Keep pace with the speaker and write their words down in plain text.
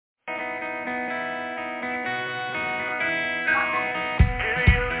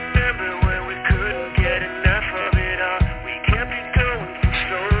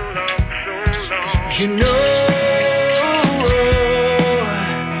you know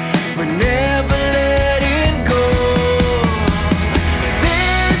we're never letting go.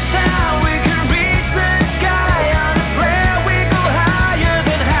 This time we can reach the sky. On a prayer we go higher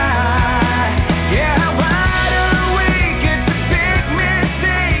than high. Yeah, how wide awake, it's a big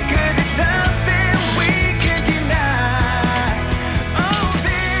mistake, 'cause it's something we can deny. Oh,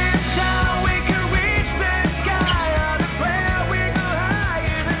 this time we can reach the sky. On a prayer we go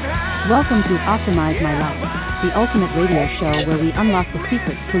higher than high. Welcome to Optimize My Life, the ultimate radio show where we unlock the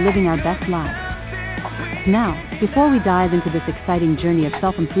secrets to living our best lives. Now, before we dive into this exciting journey of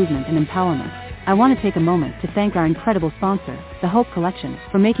self-improvement and empowerment, I want to take a moment to thank our incredible sponsor, the Hope Collection,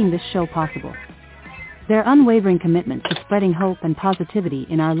 for making this show possible. Their unwavering commitment to spreading hope and positivity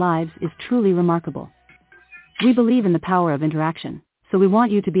in our lives is truly remarkable. We believe in the power of interaction, so we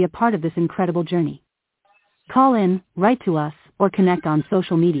want you to be a part of this incredible journey. Call in, write to us, or connect on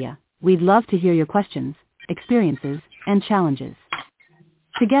social media. We'd love to hear your questions, experiences, and challenges.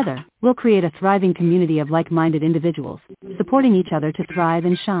 Together, we'll create a thriving community of like-minded individuals, supporting each other to thrive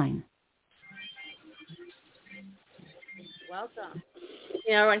and shine. Welcome.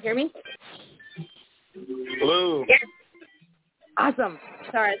 Can everyone hear me? Hello. Yes. Awesome.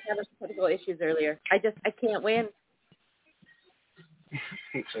 Sorry, I was having some technical issues earlier. I can't win.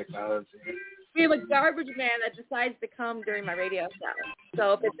 Technology. We have a garbage man that decides to come during my radio show.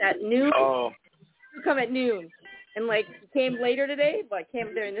 So if it's at noon, Oh, you come at noon. And he came later today, but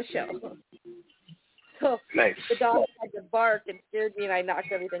came during the show. So nice. the dog had to bark and scared me, and I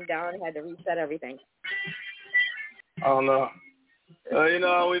knocked everything down and had to reset everything. Oh, no. You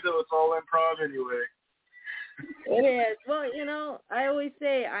know how we do. It's all improv anyway. It is. Well, I always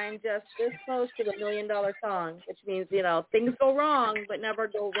say I'm just this close to the $1 million song, which means, things go wrong, but never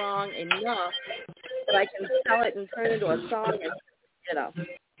go wrong enough that I can sell it and turn it into a song and, $1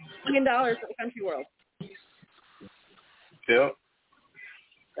 million for the country world. Yep.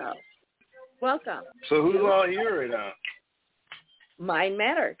 So, welcome. So who's all here right now? Mind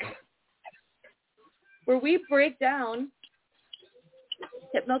Matters, where we break down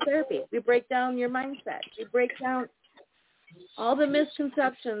hypnotherapy. We break down your mindset. We break down all the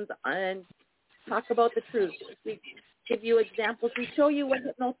misconceptions and talk about the truth. We give you examples. We show you what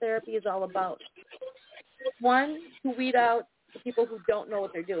hypnotherapy is all about. One, to weed out the people who don't know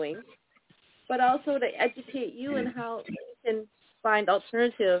what they're doing, but also to educate you in how you can find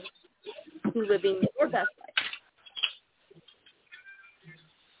alternatives to living your best life.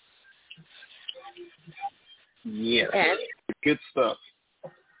 Yes. And good stuff.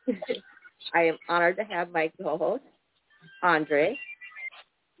 I am honored to have my co-host, Andre.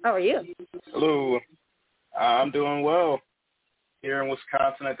 How are you? Hello. I'm doing well. Here in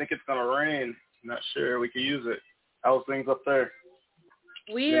Wisconsin, I think it's going to rain. I'm not sure. We could use it. How's things up there?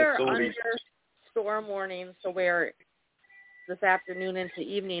 We are under storm warning, so we're this afternoon into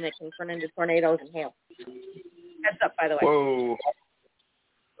evening. It can turn into tornadoes and hail. Heads up, by the way. Whoa.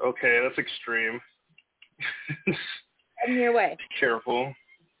 Okay, that's extreme. Heading your way. Careful.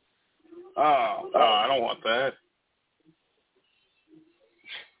 Oh, I don't want that.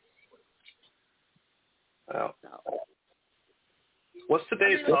 Well, what's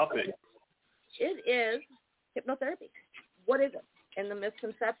today's topic? It is hypnotherapy. What is it? And the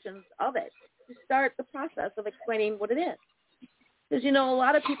misconceptions of it. To start the process of explaining what it is. Because, a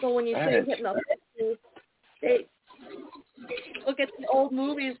lot of people, when you say hypnotherapy, they look at the old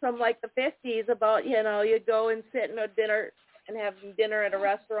movies from, the 50s about, you go and sit in a dinner and have dinner at a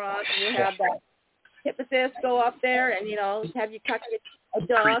restaurant, and you have that hypnotist go up there and, have you cut a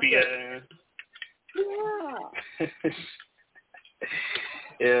dog. Creepy. Yeah.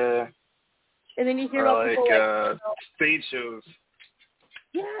 Yeah. And then you hear about people stage shows.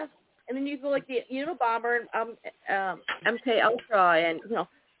 Yeah. And then you go like the Unabomber and MK Ultra and,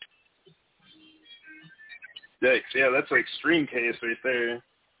 Yikes. Yeah, that's an extreme case right there.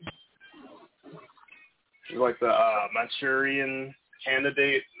 Like the Manchurian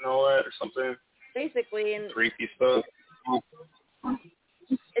Candidate and all that or something. Basically. And creepy stuff.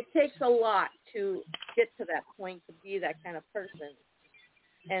 It takes a lot to get to that point to be that kind of person.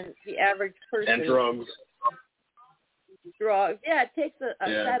 And the average person. And drugs. Yeah, it takes a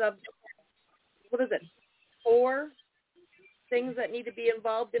set of, 4 things that need to be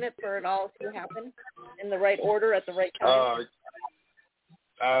involved in it for it all to happen in the right order at the right time.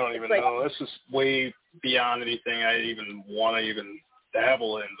 I don't even know. That's just way beyond anything I even want to even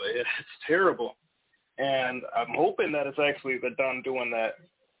dabble in. But it's terrible. And I'm hoping that it's actually they're done doing that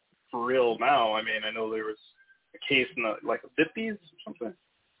for real now. I mean, I know there was a case in the 50s or something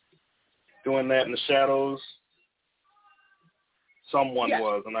doing that in the shadows. Someone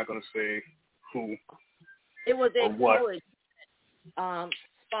was. I'm not going to say who? It was a or what? college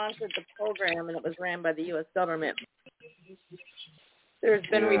sponsored the program, and it was ran by the U.S. government. There's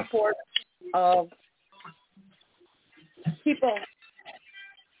been reports of people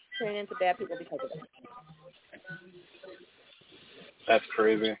turning into bad people because of it. That's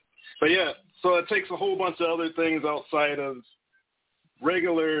crazy. But yeah, so it takes a whole bunch of other things outside of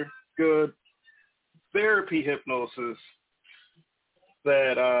regular good therapy hypnosis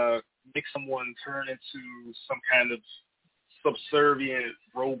that make someone turn into some kind of subservient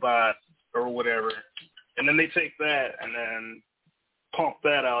robot or whatever. And then they take that and then pump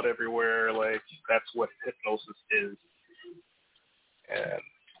that out everywhere like that's what hypnosis is. And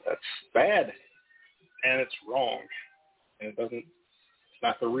that's bad. And it's wrong. And it's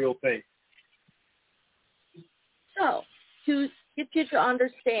not the real thing. So, to get you to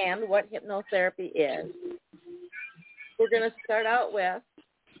understand what hypnotherapy is, we're going to start out with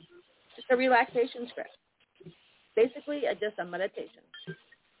just a relaxation script. Basically, just a meditation.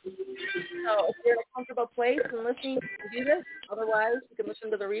 So if you're in a comfortable place and listening, you can do this. Otherwise, you can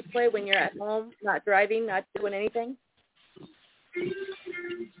listen to the replay when you're at home, not driving, not doing anything.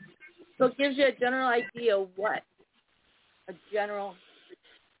 So it gives you a general idea of what a general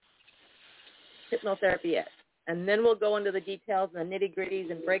hypnotherapy is. And then we'll go into the details and the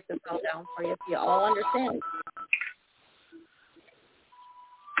nitty-gritties and break this all down for you so you all understand.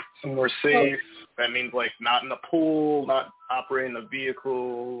 Somewhere safe. That means like not in a pool, not operating a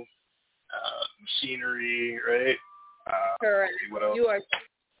vehicle, machinery, right? Correct. What else? You are in a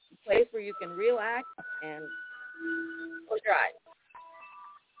place where you can relax and close your eyes.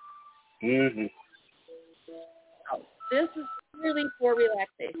 Mm-hmm. So this is really for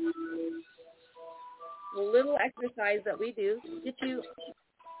relaxation. The little exercise that we do to get you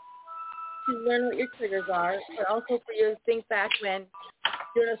to learn what your triggers are, but also for you to think back when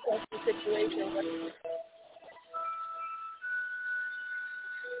you're in a stressful situation.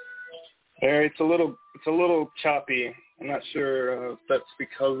 Harry, it's a little choppy. I'm not sure if that's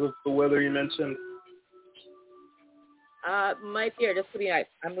because of the weather you mentioned. Might be, or just to be nice.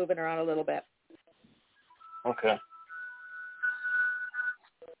 I'm moving around a little bit. Okay.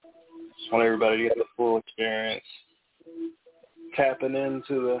 Just want everybody to get the full experience. Tapping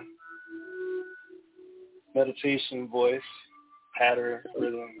into the meditation voice, pattern,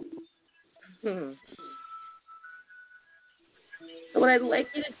 rhythm. So what I'd like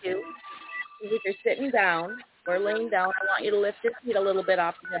you to do is if you're sitting down or laying down, I want you to lift your feet a little bit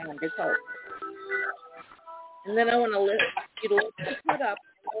off the ground, your toes. And then I want to lift you to lift your foot up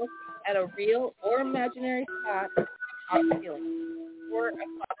and look at a real or imaginary spot on the ceiling or across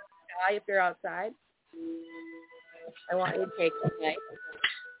the sky if you're outside. I want you to take a nice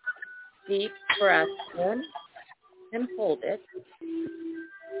deep breath in and hold it.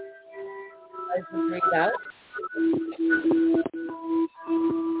 As you breathe out,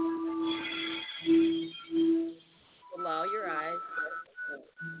 allow your eyes to close.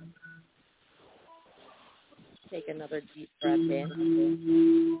 Take another deep breath in.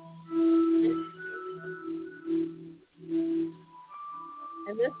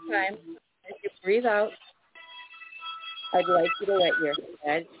 And this time, as you breathe out, I'd like you to let your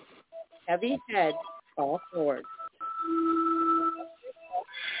heavy head fall forward.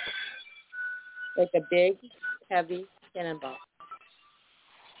 Like a big, heavy cannonball.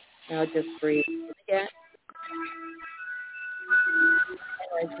 Now just breathe in again.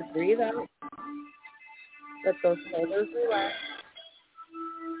 And as you breathe out, let those shoulders relax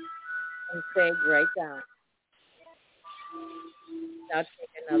and sag right down. Now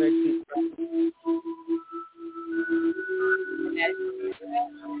take another deep breath. And as you breathe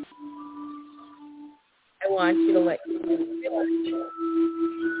out, I want you to let your breath relax.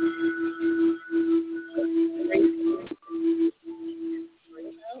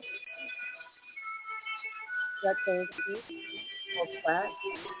 Let those feet hold flat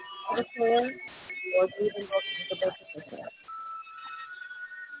on the floor or even go to the position.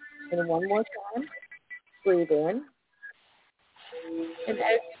 And one more time, breathe in. And as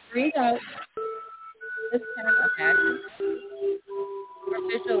you breathe out, this time imagine or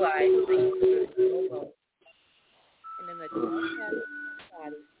visualize that you feel low. And in the top half of your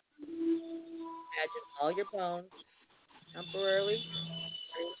body, imagine all your bones temporarily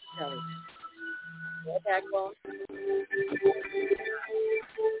belly. Your backbone.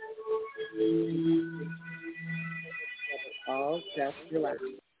 All just relax.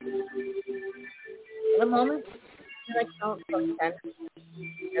 In a moment, as I count from 10,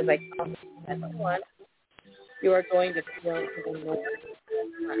 as I count from 10 to 1, you are going to feel even more.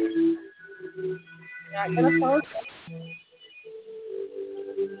 You're not going to fall asleep.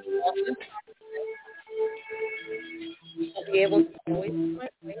 be able to always hear my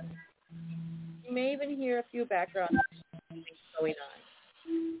voice. You may even hear a few background things going on.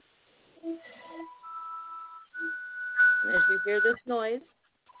 And as you hear this noise,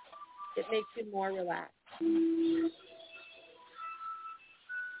 it makes you more relaxed.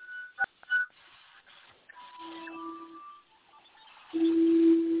 10.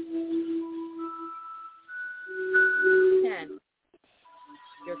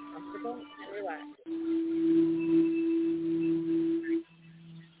 You're comfortable and relaxed.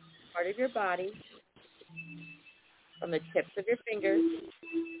 Part of your body, from the tips of your fingers,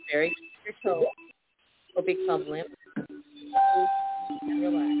 very to your toes, will become limp and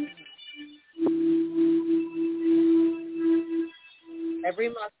relaxed. Every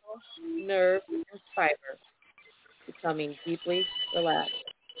muscle, nerve, and fiber becoming deeply relaxed.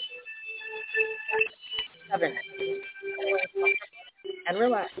 7. And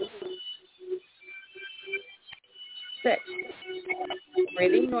relax. 6.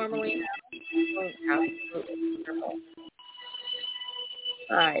 Breathing normally now, going absolutely normal.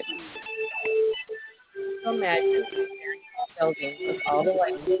 5. So imagine a building with all the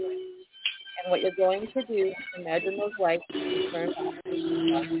lights. And what you're going to do is imagine those lights turn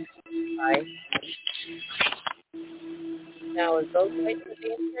on. 5. Now as those lights are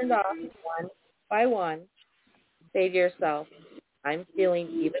being turned off one by one, say to yourself, I'm feeling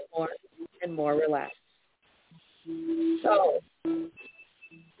even more and more relaxed. So,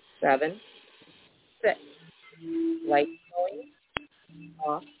 7, 6, lights going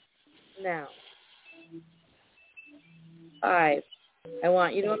off now. 5, I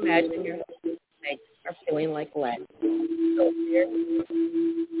want you to imagine your legs are feeling like lead. So here,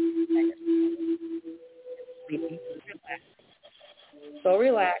 sleeping, relaxed. So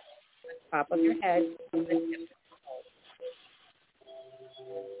relaxed, the top of your head, and the tip of your toes.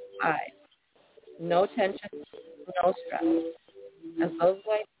 5, no tension, no stress. As those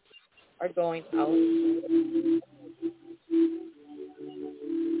lights are going out.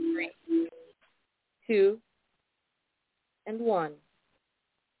 3, 2, and 1.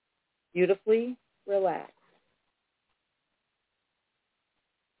 Beautifully relaxed.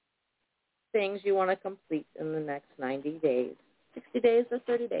 Things you want to complete in the next 90 days, 60 days, or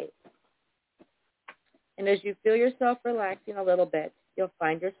 30 days. And as you feel yourself relaxing a little bit, you'll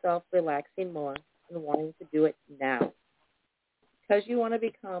find yourself relaxing more and wanting to do it now. Because you want to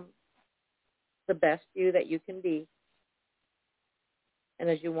become the best you that you can be. And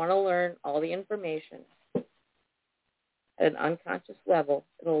as you want to learn all the information at an unconscious level,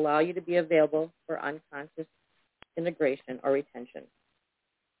 it'll allow you to be available for unconscious integration or retention.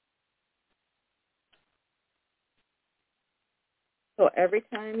 So every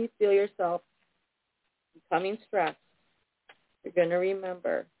time you feel yourself becoming stressed, you're going to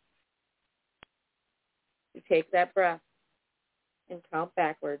remember to take that breath and count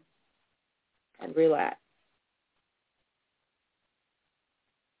backwards and relax.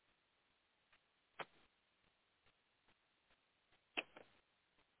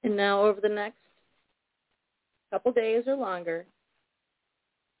 And now over the next couple days or longer,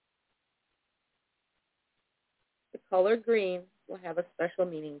 the color green will have a special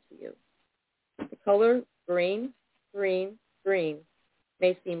meaning to you. The color green, green, green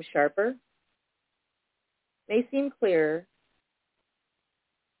may seem sharper, may seem clearer,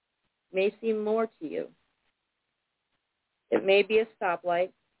 may seem more to you. It may be a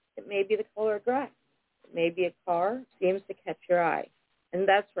stoplight. It may be the color grass. It may be a car seems to catch your eye. And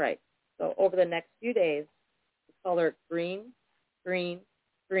that's right. So over the next few days, the color green, green,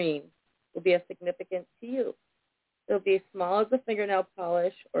 green will be as significant to you. It'll be as small as a fingernail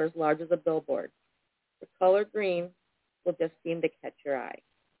polish or as large as a billboard. The color green will just seem to catch your eye.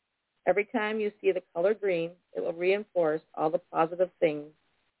 Every time you see the color green, it will reinforce all the positive things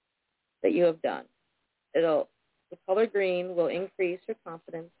that you have done. The color green will increase your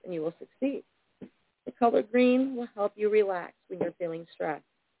confidence and you will succeed. The color green will help you relax when you're feeling stressed.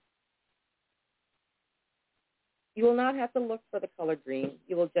 You will not have to look for the color green.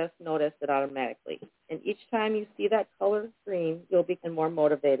 You will just notice it automatically. And each time you see that color green, you'll become more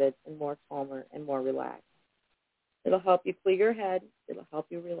motivated and more calmer and more relaxed. It'll help you clear your head. It'll help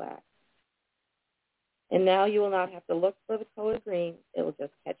you relax. And now you will not have to look for the color green. It will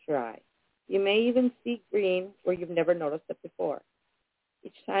just catch your eye. You may even see green where you've never noticed it before.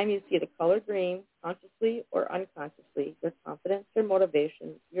 Each time you see the color green, consciously or unconsciously, your confidence, your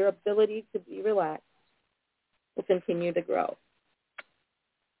motivation, your ability to be relaxed will continue to grow.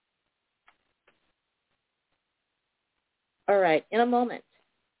 All right, in a moment,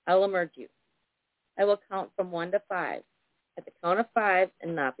 I'll emerge you. I will count from 1 to 5. At the count of 5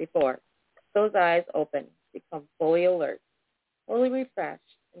 and not before, those eyes open, become fully alert. totally refreshed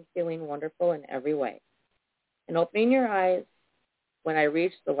and feeling wonderful in every way. And opening your eyes when I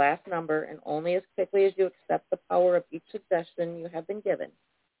reach the last number, and only as quickly as you accept the power of each suggestion you have been given.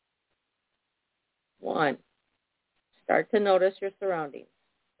 1, start to notice your surroundings,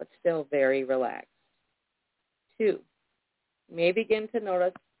 but still very relaxed. 2, you may begin to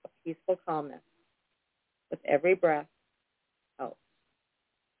notice a peaceful calmness with every breath out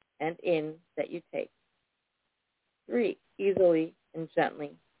and in that you take. 3, easily and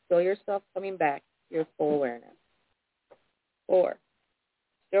gently feel yourself coming back to your full awareness. 4,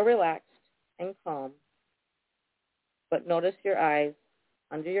 still relaxed and calm, but notice your eyes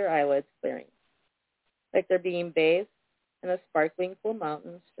under your eyelids clearing, like they're being bathed in a sparkling cool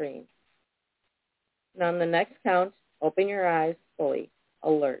mountain stream. And on the next count, open your eyes fully,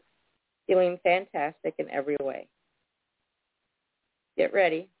 alert, feeling fantastic in every way. Get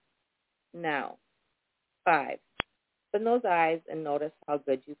ready. Now. 5, open those eyes and notice how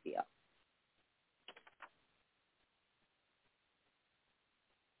good you feel.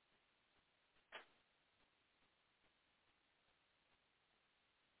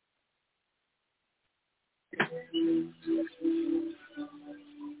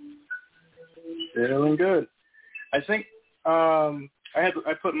 Feeling good. I think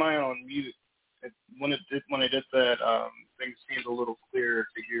I put mine on mute. When I did that, things seemed a little clearer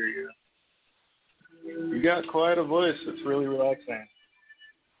to hear you. You got quite a voice. It's really relaxing. I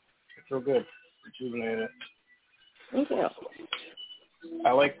feel good. Rejuvenated. Thank you.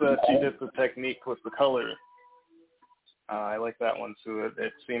 I like that you did the technique with the color. I like that one too.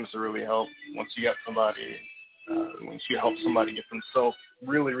 It seems to really help once you get somebody, once you help somebody get themselves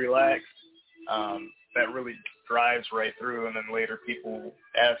really relaxed. That really drives right through, and then later people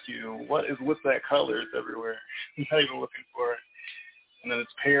ask you, what is with that color? It's everywhere. You're not even looking for it. And then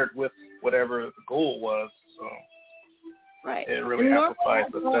it's paired with whatever the goal was, so right. It really amplifies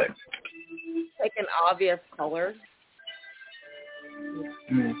the effect. Like an obvious color.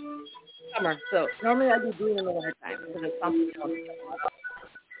 Summer. So normally I'd be doing it in the winter time because it's something else.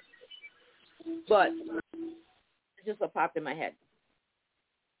 But it's just what popped in my head.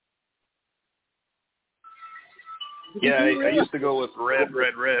 Yeah, I used to go with red.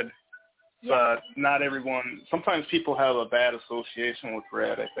 Yeah. But not everyone, sometimes people have a bad association with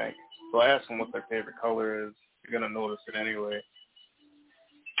red, I think. So I ask them what their favorite color is. You're going to notice it anyway.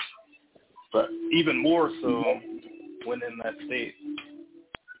 But even more so when in that state.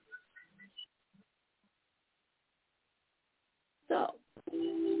 So,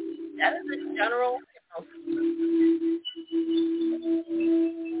 that is a general hypnosis.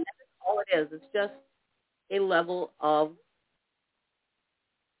 That's all it is. It's just a level of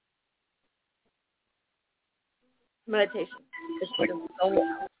meditation. It's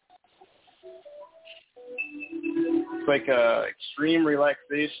like extreme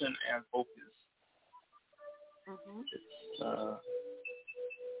relaxation and focus. Mm-hmm. It's,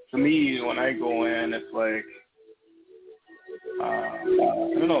 to me, when I go in, it's like, I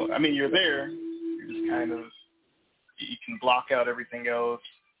don't know. I mean, you're there. You're just kind of, you can block out everything else.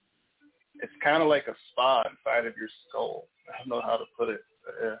 It's kind of like a spa inside of your skull. I don't know how to put it.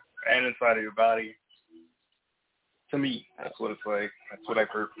 And inside of your body. To me, that's what it's like. That's what I've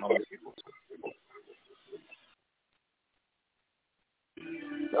heard from other people.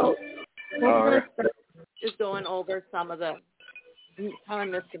 So, we're just going over some of the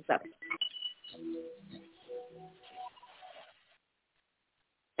common misconceptions.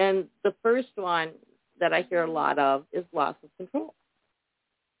 And the first one that I hear a lot of is loss of control.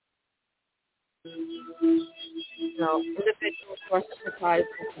 Individuals who are hypnotized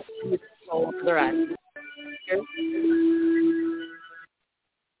lose control over their actions.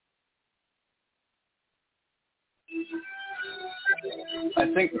 I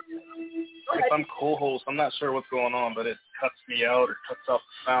think if I'm co-host, I'm not sure what's going on, but it cuts me out or cuts out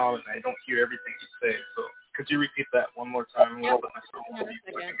the sound, and I don't hear everything you say. So could you repeat that one more time? Yep.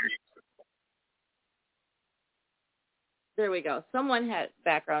 There we go. Someone had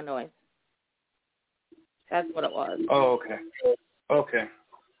background noise. That's what it was. Oh, okay. Okay.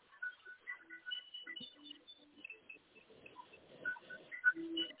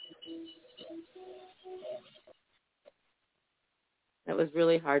 It was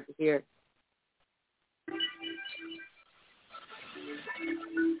really hard to hear.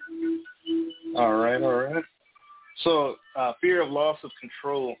 All right. So, fear of loss of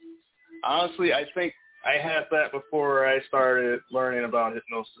control. Honestly, I think I had that before I started learning about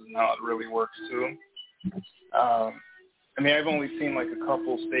hypnosis and how it really works too. I mean, I've only seen like a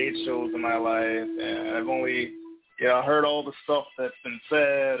couple stage shows in my life, and I've only, heard all the stuff that's been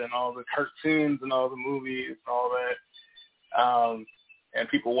said and all the cartoons and all the movies and all that. and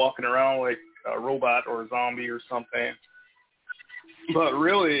people walking around like a robot or a zombie or something. But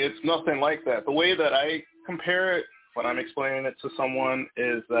really, it's nothing like that. The way that I compare it when I'm explaining it to someone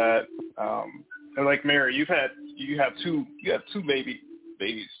is that, and like Mary, you have two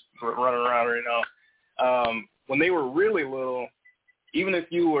babies running around right now. When they were really little, even if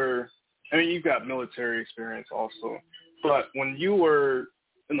you were, I mean, you've got military experience also, but when you were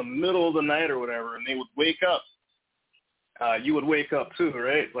in the middle of the night or whatever, and they would wake up, you would wake up too,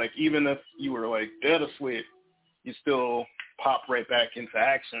 right? Like even if you were like dead asleep, you still pop right back into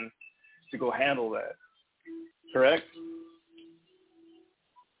action to go handle that, correct?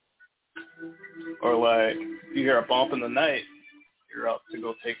 Or like you hear a bump in the night, you're up to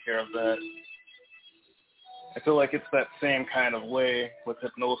go take care of that. I feel like it's that same kind of way with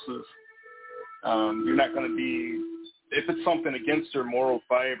hypnosis. You're not going to be, if it's something against your moral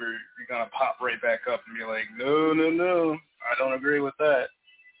fiber, you're going to pop right back up and be like, no, I don't agree with that.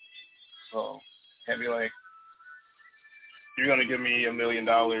 So can't be like, you're going to give me $1 million,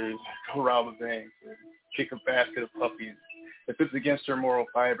 go rob a bank, or kick a basket of puppies. If it's against your moral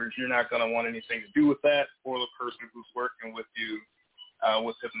fibers, you're not going to want anything to do with that or the person who's working with you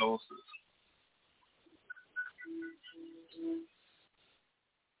with hypnosis.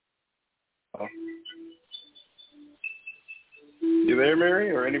 Oh. You there,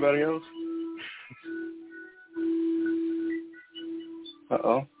 Mary, or anybody else?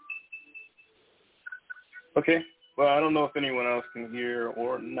 Uh-oh. Okay. Well, I don't know if anyone else can hear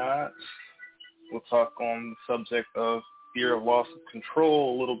or not. We'll talk on the subject of fear of loss of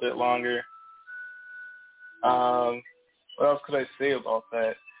control a little bit longer. What else could I say about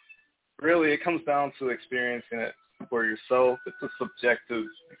that? Really, it comes down to experiencing it for yourself. It's a subjective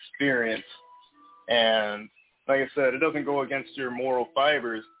experience. And like I said, it doesn't go against your moral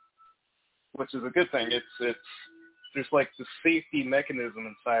fibers, which is a good thing. It's there's like the safety mechanism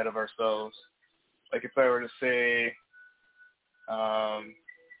inside of ourselves. Like if I were to say, I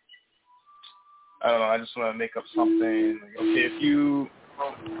don't know, I just want to make up something. Like, okay, if you,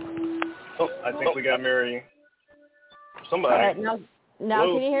 I think we got Mary. Somebody. All right, now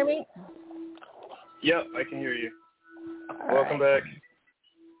Hello? Can you hear me? Yep, I can hear you. All Welcome right. back.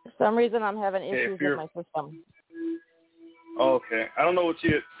 For some reason, I'm having issues if with my system. Okay. I don't know if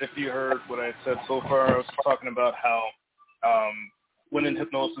you heard what I said so far. I was talking about how when in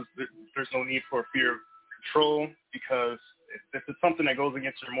hypnosis, there's no need for fear of control because if it's something that goes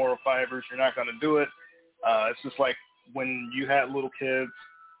against your moral fibers, you're not going to do it. It's just like when you had little kids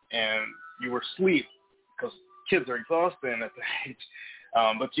and you were asleep, because kids are exhausted at the age,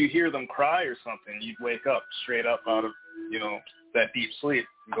 but you hear them cry or something, you'd wake up straight up out of, that deep sleep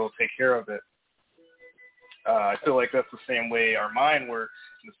and go take care of it. I feel like that's the same way our mind works.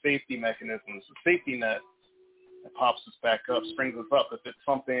 The safety mechanisms, the safety net that pops us back up, springs us up if it's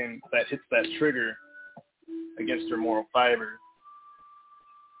something that hits that trigger against your moral fiber.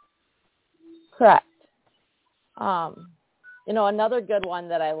 Correct. Another good one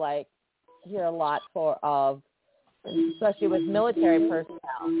that I hear a lot especially with military personnel,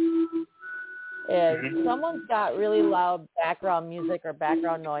 is someone's got really loud background music or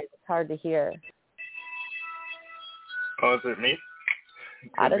background noise. It's hard to hear. Oh, is it me?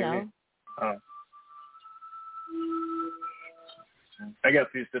 I don't know. Oh. I got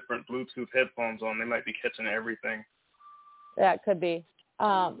these different Bluetooth headphones on. They might be catching everything. Yeah, it could be.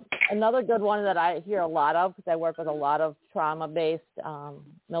 Another good one that I hear a lot of, because I work with a lot of trauma-based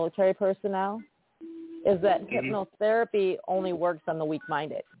military personnel, is that hypnotherapy only works on the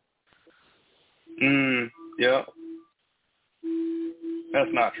weak-minded. Yeah. That's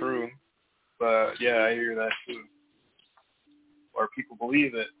not true. But, yeah, I hear that too. Or people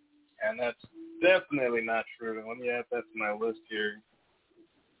believe it. And that's definitely not true. Let me add that to my list here.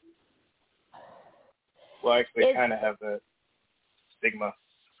 Well, actually, I kind of have that stigma.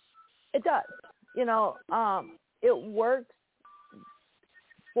 It does. It works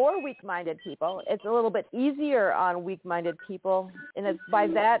for weak-minded people. It's a little bit easier on weak-minded people. And it's by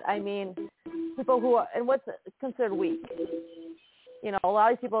that, I mean people who are, and what's considered weak? A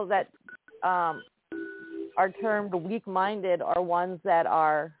lot of people that are termed weak-minded are ones that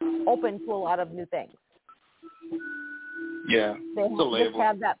are open to a lot of new things. Yeah, they just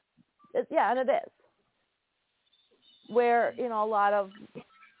have that. And it is. Where, a lot of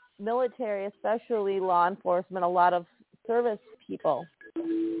military, especially law enforcement, a lot of service people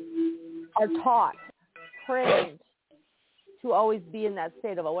are taught, trained to always be in that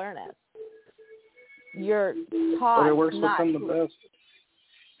state of awareness. You're taught but it works not with them the best.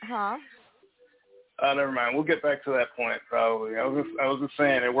 Huh? Never mind. We'll get back to that point probably. I was just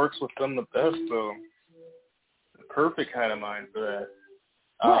saying it works with them the best though. perfect kind of mind for that.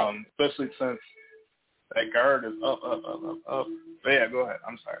 Right. Especially since that guard is up. But yeah, go ahead.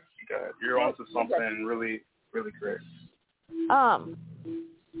 I'm sorry. Go ahead. You're onto something really, really great.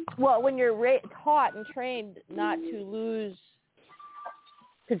 Well, when you're taught and trained not to lose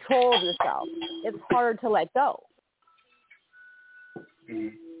control of yourself, it's hard to let go.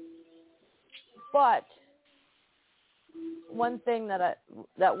 Mm-hmm. But one thing that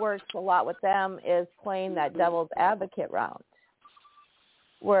works a lot with them is playing that devil's advocate round,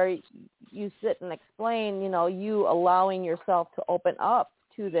 where you sit and explain, you allowing yourself to open up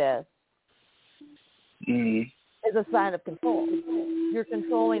to this is a sign of control. You're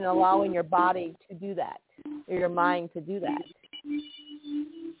controlling and allowing your body to do that, or your mind to do that.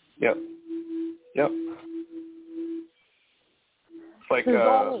 Yep. It's like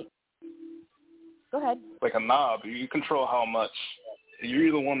go ahead. Like a knob. You control how much.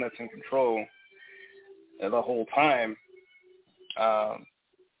 You're the one that's in control the whole time.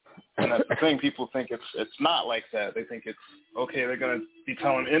 And that's the thing. People think it's not like that. They think it's okay. They're gonna be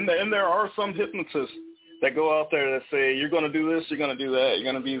telling. And there are some hypnotists that go out there that say you're gonna do this, you're gonna do that, you're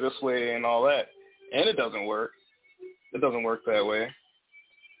gonna be this way, and all that. And it doesn't work. It doesn't work that way.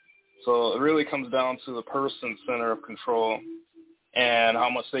 So it really comes down to the person's center of control and how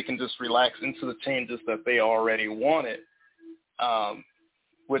much they can just relax into the changes that they already wanted,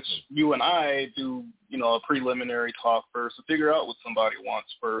 which you and I do, a preliminary talk first to figure out what somebody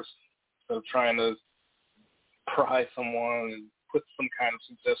wants first, instead of trying to pry someone and put some kind of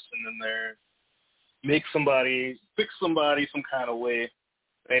suggestion in there, fix somebody some kind of way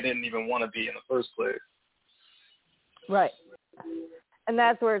they didn't even want to be in the first place. Right. And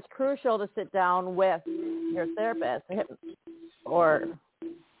that's where it's crucial to sit down with your therapist or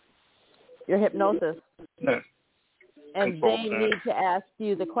your hypnosis. Yeah. And they need to ask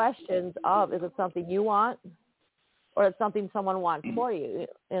you the questions of, is it something you want or is it something someone wants for you?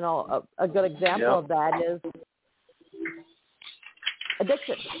 A good example of that is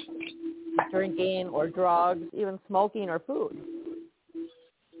addiction, drinking or drugs, even smoking or food.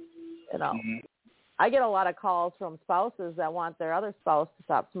 I get a lot of calls from spouses that want their other spouse to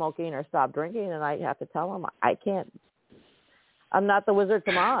stop smoking or stop drinking, and I have to tell them, I can't. I'm not the Wizard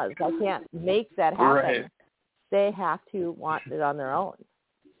from Oz. I can't make that happen. Right. They have to want it on their own.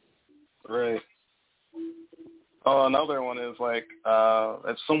 Right. Oh, another one is like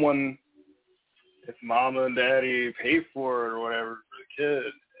if mama and daddy pay for it or whatever for the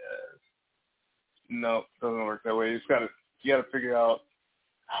kid, no, it doesn't work that way. You got to figure out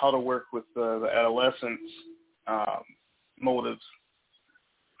how to work with the adolescents' motives,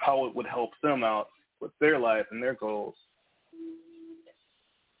 how it would help them out with their life and their goals.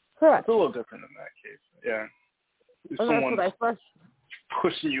 Correct. It's a little different in that case. Yeah. If someone's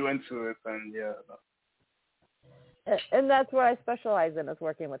pushing you into it, then yeah. No. And that's what I specialize in, is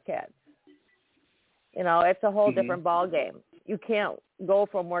working with kids. It's a whole different ball game. You can't go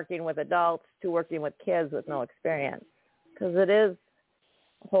from working with adults to working with kids with no experience, because it is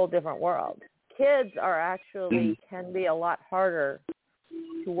a whole different world. Kids are actually can be a lot harder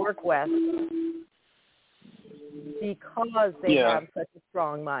to work with because they have such a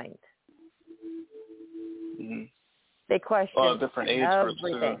strong mind. Mm-hmm. They question different age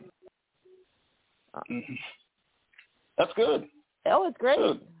everything. That's good. Oh, it's great.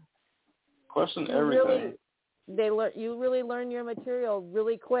 Good. Question everything. You really learn your material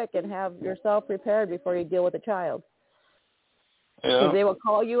really quick and have yourself prepared before you deal with a child. Yeah. Because they will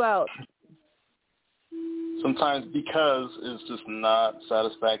call you out. Sometimes because it's just not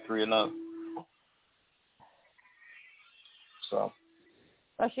satisfactory enough. So.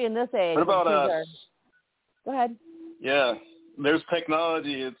 Especially in this age. What about us? Go ahead. Yeah. There's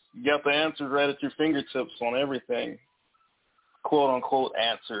technology. You got the answers right at your fingertips on everything. Quote unquote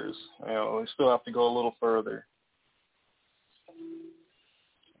answers. We still have to go a little further.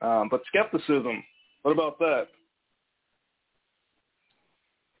 But skepticism. What about that?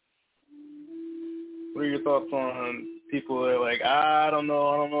 What are your thoughts on people that are like, I don't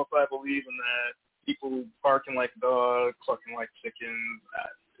know if I believe in that. People barking like dogs, clucking like chickens.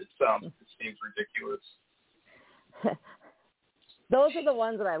 It seems ridiculous. Those are the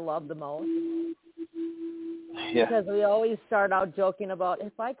ones that I love the most. Yeah. Because we always start out joking about,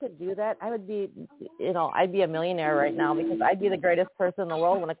 if I could do that, I would be, I'd be a millionaire right now, because I'd be the greatest person in the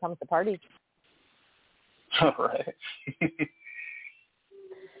world when it comes to parties. Right.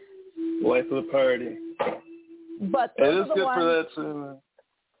 Life of the party. But it is good for that too.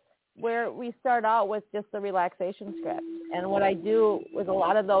 Where we start out with just the relaxation script. And what I do with a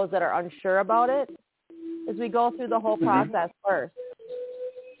lot of those that are unsure about it is we go through the whole process first.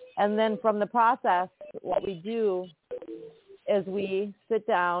 And then from the process, what we do is we sit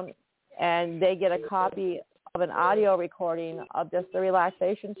down and they get a copy of an audio recording of just the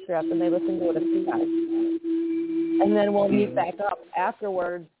relaxation script, and they listen to it a few times. And then we'll meet back up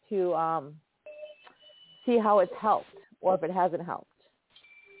afterwards to see how it's helped or if it hasn't helped.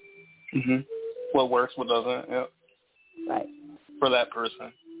 Mhm. What works, what doesn't. Yeah. Right. For that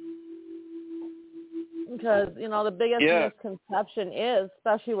person. Because, the biggest misconception is,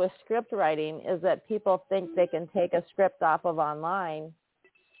 especially with script writing, is that people think they can take a script off of online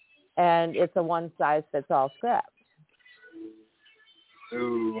and it's a one-size-fits-all script.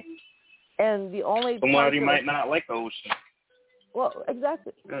 Ooh. And the only somebody might not like the ocean. Well,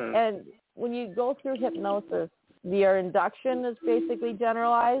 exactly. And when you go through hypnosis, your induction is basically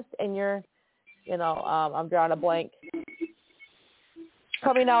generalized, and you're, I'm drawing a blank.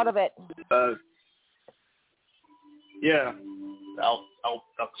 Coming out of it. Yeah.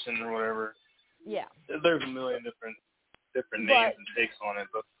 Abduction or whatever. Yeah. There's a million different names and takes on it,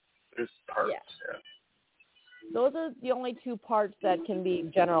 but there's parts. Yeah. Those are the only two parts that can be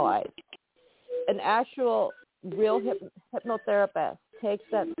generalized. An actual real hypnotherapist takes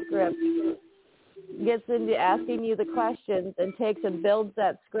that script, gets into asking you the questions, and takes and builds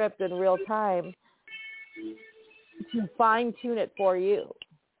that script in real time to fine-tune it for you.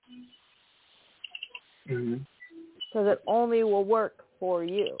 Mhm. Because it only will work for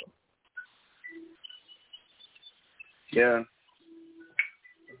you. Yeah.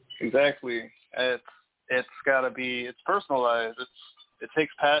 Exactly. It's got to be, it's personalized. It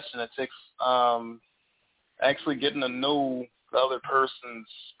takes passion. It takes actually getting to know the other person's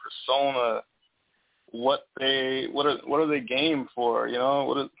persona, what are they game for,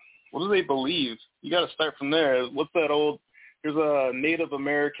 what do they believe? You got to start from there. What's that old, there's a Native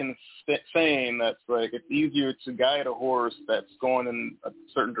American saying that's like, it's easier to guide a horse that's going in a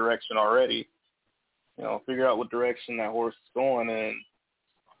certain direction already. Figure out what direction that horse is going and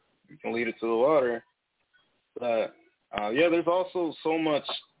you can lead it to the water. But there's also so much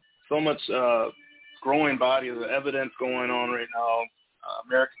growing body of evidence going on right now.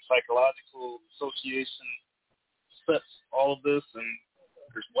 American Psychological Association sets all of this, and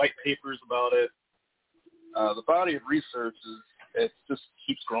there's white papers about it. The body of research it just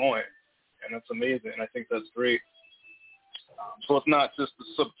keeps growing, and it's amazing. I think that's great. So it's not just a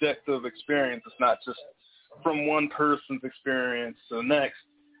subjective experience. It's not just from one person's experience to the next,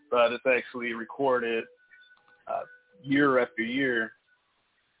 but it's actually recorded year after year.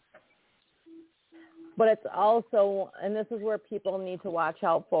 But it's also, and this is where people need to watch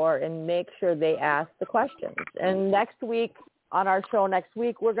out for and make sure they ask the questions. And next week, on our show next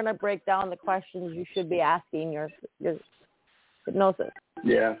week, we're going to break down the questions you should be asking your hypnosis.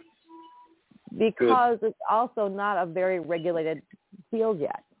 Yeah. Because it's also not a very regulated field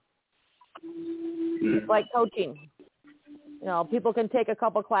yet. It's like coaching. People can take a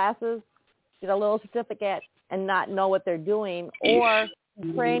couple classes, get a little certificate, and not know what they're doing, or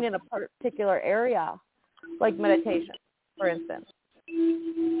train in a particular area, like meditation, for instance,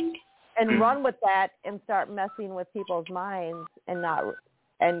 and run with that and start messing with people's minds and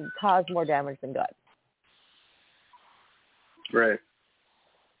cause more damage than good. Right.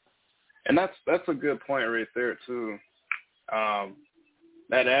 And that's a good point right there too.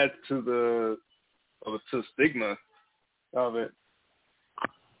 That adds to the stigma of it.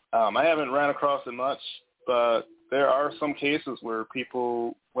 I haven't ran across it much, but there are some cases where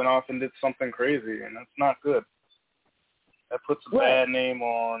people went off and did something crazy, and that's not good. That puts a bad name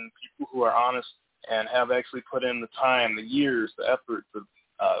on people who are honest and have actually put in the time, the years, the effort, the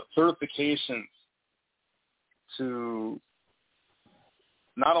certifications to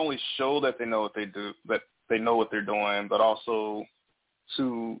not only show that they know what they do, that they know what they're doing, but also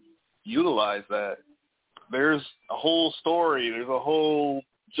to utilize that. There's a whole story, there's a whole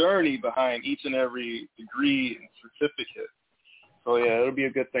journey behind each and every degree and certificate. So yeah, it'll be a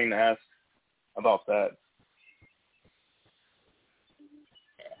good thing to ask about that.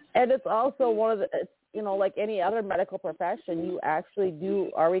 And it's also one of the, like any other medical profession, you actually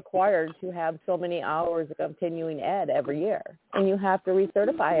are required to have so many hours of continuing ed every year, and you have to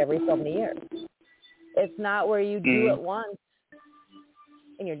recertify every so many years. It's not where you do it once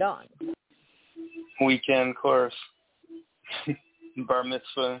and you're done. Weekend course. Bar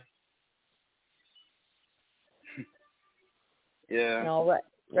mitzvah. Yeah.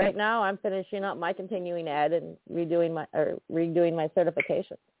 Right now I'm finishing up my continuing ed and redoing my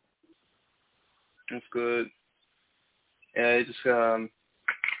certification. That's good. Yeah, I just I've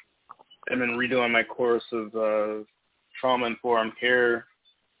been redoing my course of trauma-informed care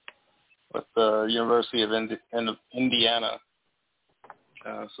with the University of Indiana.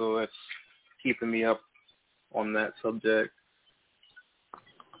 So it's keeping me up on that subject.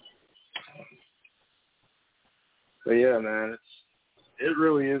 But yeah, man, it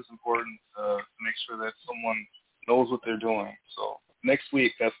really is important to make sure that someone knows what they're doing. So next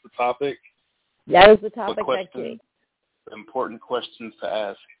week, that's the topic. That is the topic next week. Important questions to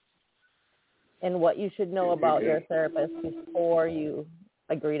ask. And what you should know about your therapist before you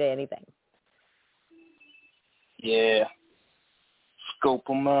agree to anything. Yeah. Scope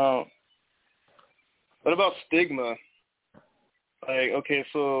them out. What about stigma? Like, okay,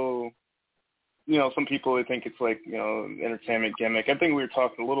 so, you know, some people, they think it's like, you know, entertainment gimmick. I think we were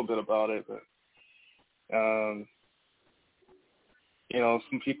talking a little bit about it, but, you know,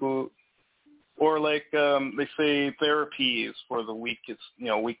 some people, or like they say therapy is for the weak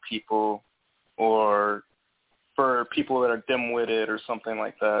people, or for people that are dim-witted or something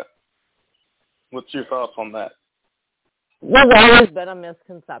like that. What's your thoughts on that? There's always been a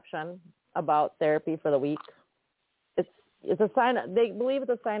misconception about therapy for the weak. It's a sign. They believe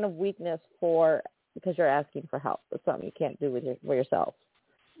it's a sign of weakness because you're asking for help. It's something you can't do for yourself.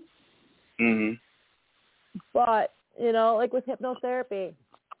 Mhm. But you know, like with hypnotherapy,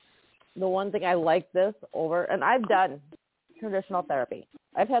 the one thing I like this over, and I've done traditional therapy.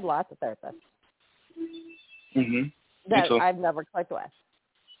 I've had lots of therapists that I've never clicked with.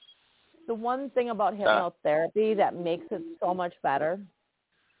 The one thing about hypnotherapy that makes it so much better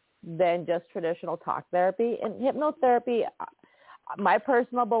than just traditional talk therapy, and hypnotherapy, my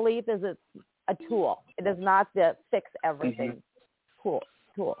personal belief is it's a tool. It is not the fix everything tool.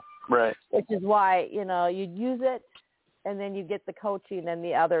 Right. Which is why, you know, you'd use it and then you get the coaching and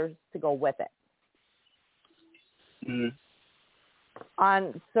the others to go with it.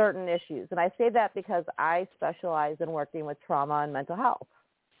 On certain issues. And I say that because I specialize in working with trauma and mental health.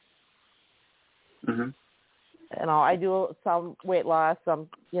 You know, I do some weight loss, some,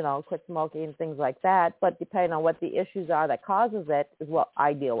 you know, quit smoking, things like that. But depending on what the issues are that causes it is what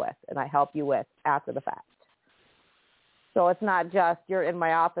I deal with and I help you with after the fact. So it's not just you're in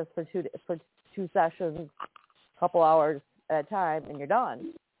my office for two sessions, a couple hours at a time, and you're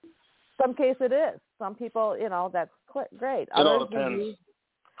done. Some case it is. Some people, you know, that's great. It all depends.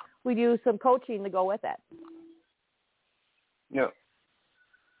 We do some coaching to go with it. Yeah.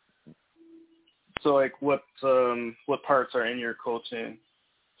 So, like, what parts are in your coaching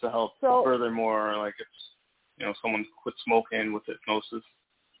to help furthermore, like, if, you know, someone quit smoking with hypnosis?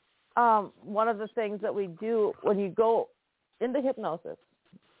 One of the things that we do when you go into hypnosis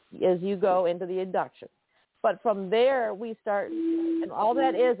is you go into the induction. But from there, we start, and all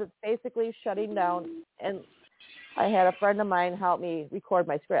that is, it's basically shutting down. And I had a friend of mine help me record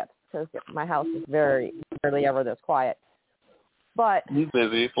my scripts because my house is very rarely ever this quiet. But he's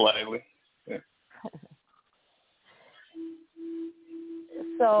busy, lively. Yeah.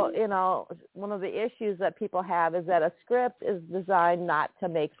 So, you know, one of the issues that people have is that a script is designed not to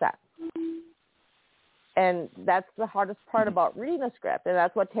make sense. And that's the hardest part about reading a script. And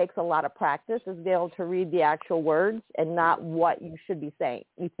that's what takes a lot of practice, is being able to read the actual words and not what you should be saying,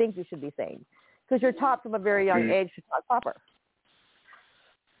 you think you should be saying. Because you're taught from a very young age to talk proper.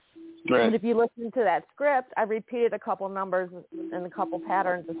 Right. And if you listen to that script, I repeated a couple numbers and a couple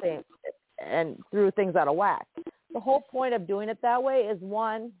patterns the same and threw things out of whack. The whole point of doing it that way is,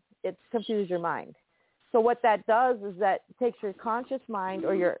 one, it confuses your mind. So what that does is that it takes your conscious mind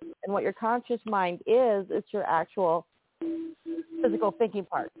and what your conscious mind is, it's your actual physical thinking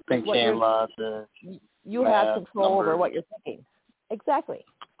part. Thinking, logic. You have control over what you're thinking. Exactly.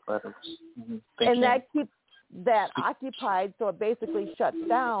 And that keeps that occupied, so it basically shuts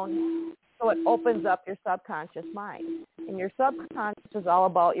down, so it opens up your subconscious mind. And your subconscious is all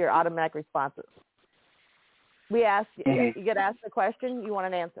about your automatic responses. We ask, you get asked a question, you want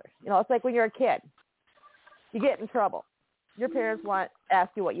an answer. You know, it's like when you're a kid. You get in trouble. Your parents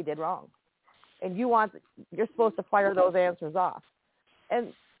ask you what you did wrong. And you're supposed to fire those answers off.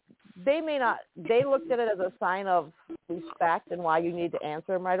 And they looked at it as a sign of respect and why you need to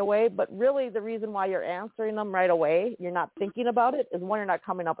answer them right away. But really the reason why you're answering them right away, you're not thinking about it, is one, you're not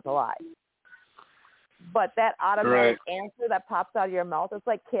coming up with a lie. But that automatic answer that pops out of your mouth, it's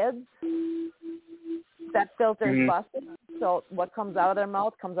like kids. That filter is busted. So what comes out of their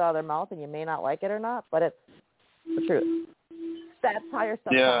mouth comes out of their mouth, and you may not like it or not, but it's the truth. That's how your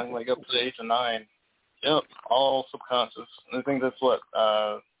subconscious. Yeah, like up to the age of 9. Yep, all subconscious. I think that's what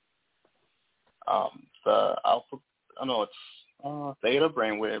the alpha. I know it's theta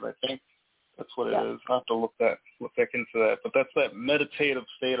brainwave. I think that's what it is. I have to look back into that. But that's that meditative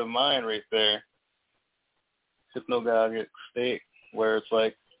state of mind right there. Hypnagogic state where it's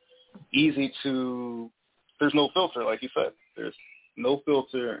like easy to. There's no filter, like you said. There's no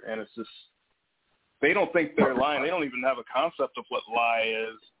filter, and it's just they don't think they're lying. They don't even have a concept of what lie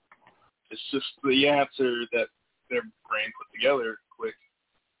is. It's just the answer that their brain put together quick.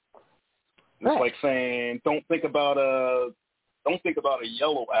 It's right. like saying, don't think about a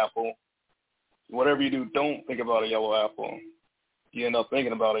yellow apple. Whatever you do, don't think about a yellow apple. You end up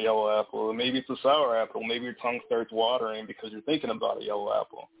thinking about a yellow apple. Maybe it's a sour apple. Maybe your tongue starts watering because you're thinking about a yellow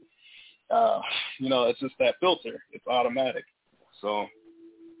apple. It's just that filter. It's automatic. So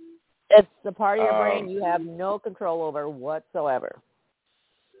it's the part of your brain you have no control over whatsoever.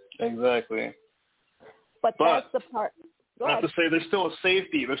 Exactly. But that's the part. Not to say there's still a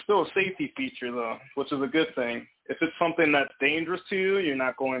safety feature though, which is a good thing. If it's something that's dangerous to you, you're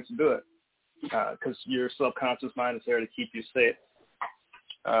not going to do it because your subconscious mind is there to keep you safe.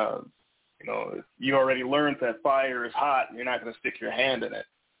 You already learned that fire is hot, and you're not going to stick your hand in it.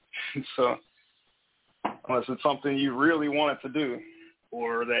 So unless it's something you really wanted to do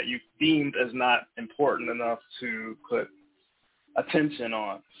or that you deemed as not important enough to put attention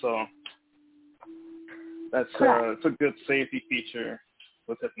on. So that's it's a good safety feature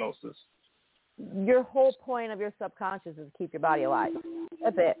with hypnosis. Your whole point of your subconscious is to keep your body alive.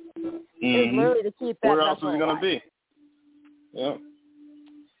 That's it. Mm-hmm. It's literally to keep that. Where else is it going to be? Yeah.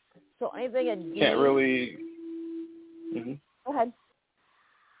 So anything you can't really. Mm-hmm. Go ahead.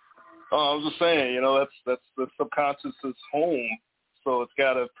 Oh, I was just saying, that's the subconscious's home, so it's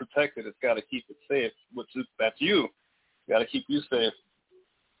got to protect it. It's got to keep it safe, that's you. Got to keep you safe.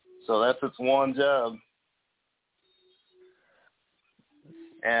 So that's its one job.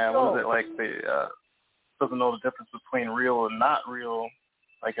 And what is it like? They doesn't know the difference between real and not real,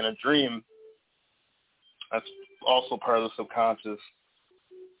 like in a dream. That's also part of the subconscious.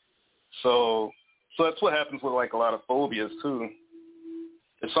 So that's what happens with like a lot of phobias too.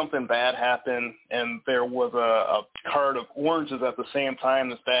 If something bad happened and there was a cart of oranges at the same time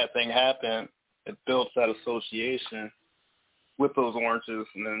this bad thing happened, it builds that association with those oranges,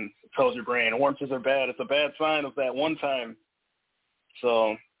 and then it tells your brain oranges are bad. It's a bad sign of that one time.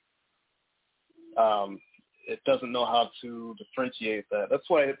 So it doesn't know how to differentiate that. That's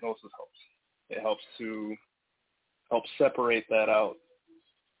why hypnosis helps. It helps to separate that out.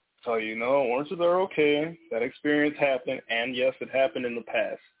 Tell you, oranges are okay. That experience happened, and yes, it happened in the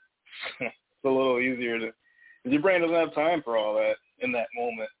past. It's a little easier because your brain doesn't have time for all that in that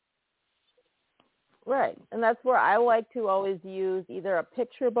moment. Right, and that's where I like to always use either a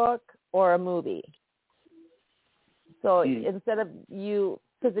picture book or a movie. So instead of you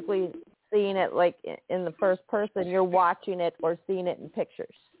physically seeing it like in the first person, you're watching it or seeing it in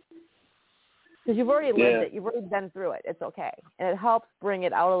pictures. Because you've already lived it. You've already been through it. It's okay. And it helps bring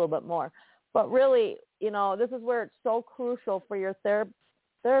it out a little bit more. But really, this is where it's so crucial for your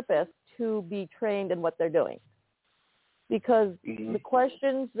therapist to be trained in what they're doing. Because the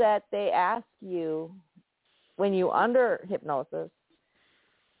questions that they ask you when you under hypnosis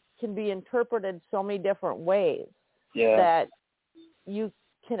can be interpreted so many different ways that you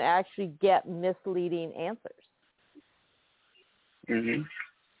can actually get misleading answers. Mm-hmm.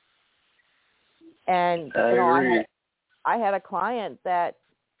 And I had a client that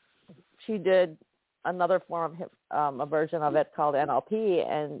she did another form of a version of it called NLP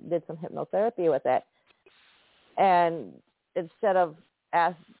and did some hypnotherapy with it. And instead of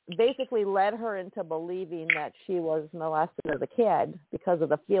basically led her into believing that she was molested as a kid because of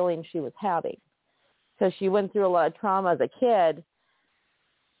the feeling she was having. Because she went through a lot of trauma as a kid,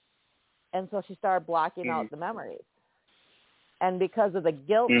 and so she started blocking out the memories. And because of the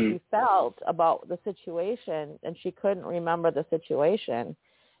guilt she felt about the situation, and she couldn't remember the situation,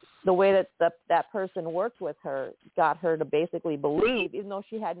 the way that that person worked with her got her to basically believe, even though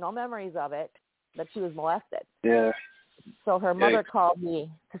she had no memories of it, that she was molested. Yeah. So her mother called me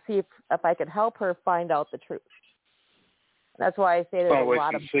to see if I could help her find out the truth. That's why I say there's a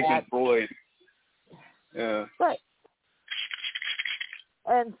lot of bad. Yeah. Right.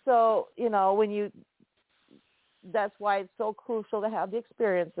 And so, that's why it's so crucial to have the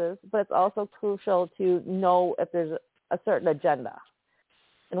experiences, but it's also crucial to know if there's a certain agenda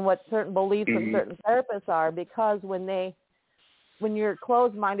and what certain beliefs and certain therapists are, because when you're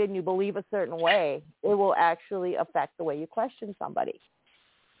closed-minded and you believe a certain way, it will actually affect the way you question somebody.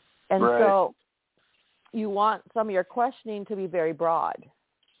 And so you want some of your questioning to be very broad,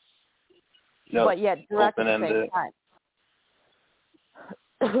 but yet direct at the same time.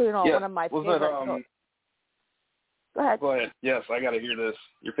 One of my favorite Go ahead. Yes, I got to hear this.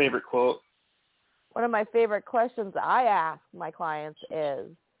 Your favorite quote? One of my favorite questions I ask my clients is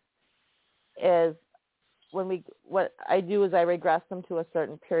what I do is I regress them to a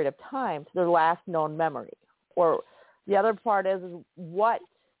certain period of time, to their last known memory. Or the other part is what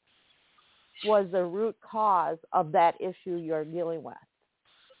was the root cause of that issue you're dealing with?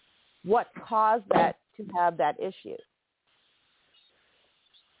 What caused that to have that issue?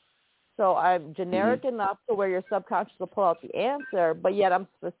 So I'm generic enough to where your subconscious will pull out the answer, but yet I'm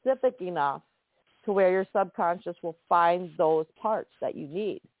specific enough to where your subconscious will find those parts that you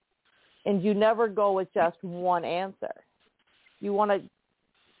need. And you never go with just one answer. You want to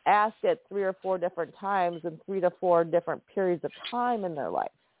ask it 3 or 4 different times in 3 to 4 different periods of time in their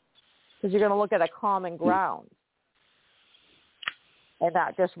life, because you're going to look at a common ground and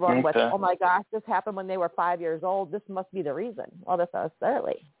not just run with, oh my gosh, this happened when they were 5 years old, this must be the reason. Well, that's not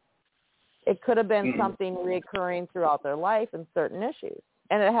necessarily. It could have been something reoccurring throughout their life and certain issues.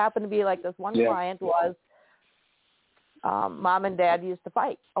 And it happened to be like this one client was, mom and dad used to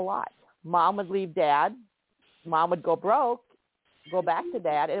fight a lot. Mom would leave dad. Mom would go broke, go back to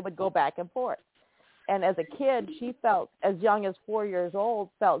dad, and it would go back and forth. And as a kid, she felt, as young as 4 years old,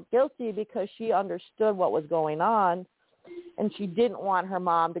 felt guilty because she understood what was going on, and she didn't want her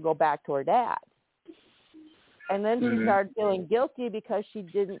mom to go back to her dad. And then she started feeling guilty because she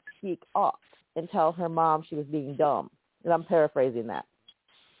didn't speak up and tell her mom she was being dumb. And I'm paraphrasing that.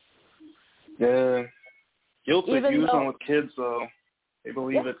 Yeah. Guilt is Even used though, with kids, though. They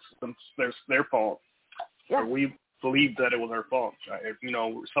believe it's their fault. Yeah. Or we believe that it was our fault. You know,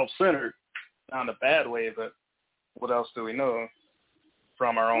 we're self-centered, not in a bad way, but what else do we know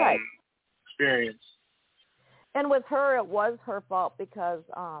from our own experience? And with her, it was her fault because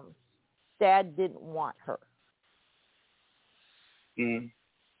dad didn't want her.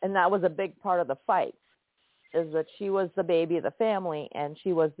 And that was a big part of the fight, is that she was the baby of the family and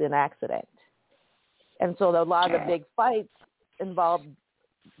she was an accident. And so a lot of the big fights involved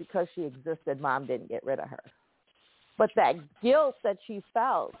because she existed, mom didn't get rid of her. But that guilt that she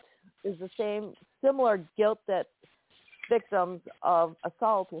felt is the similar guilt that victims of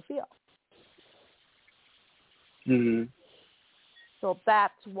assault will feel. So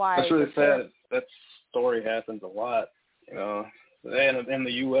that's why. That's really sad. That story happens a lot, you know, and in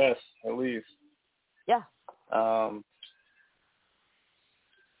the U.S. at least. Yeah. The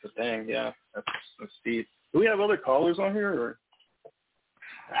thing, that's deep. Do we have other callers on here, or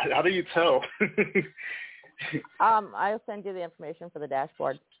how do you tell? I'll send you the information for the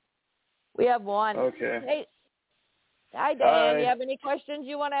dashboard. We have one. Okay. Hey, hi, Dan. You have any questions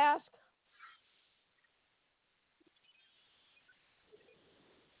you want to ask?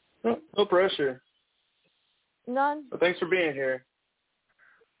 No pressure. None. But thanks for being here.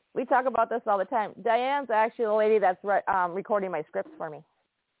 We talk about this all the time. Diane's actually the lady that's recording my scripts for me.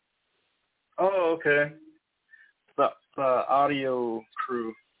 Oh, okay. The audio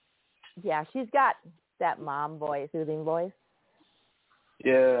crew. Yeah, she's got that mom voice, soothing voice.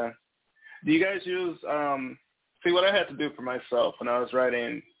 Yeah. Do you guys use, see, what I had to do for myself when I was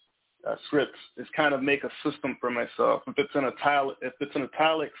writing scripts is kind of make a system for myself. If it's in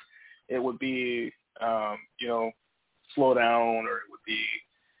italics, it would be, you know, slow down, or it would be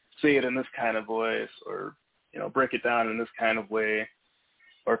say it in this kind of voice, or, you know, break it down in this kind of way.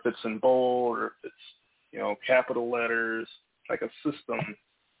 Or if it's in bold, or if it's, you know, capital letters, like a system,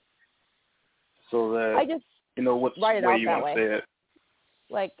 so that I just you know what way you want to say it.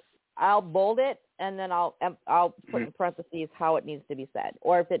 Like, I'll bold it, and then I'll put in parentheses how it needs to be said.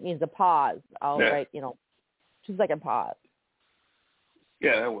 Or if it needs a pause, I'll write, you know, 2 second pause.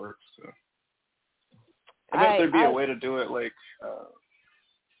 Yeah, that works. So. I bet there'd be a way to do it, like,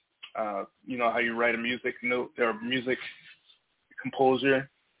 you know, how you write a music note or music composer.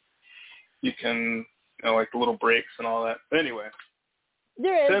 You can, you know, like the little breaks and all that. But anyway,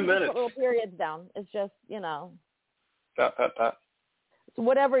 there is 10 minutes. Put little periods down. It's just, you know, dot. It's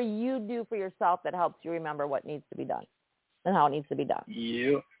whatever you do for yourself that helps you remember what needs to be done and how it needs to be done.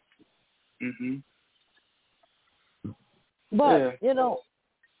 Yeah. But you know,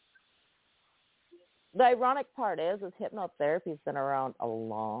 the ironic part is hypnotherapy's been around a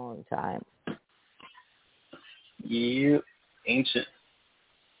long time. Yeah, ancient.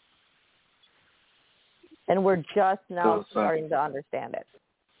 And we're just now starting to understand it.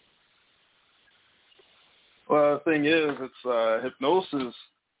 Well, the thing is, it's hypnosis.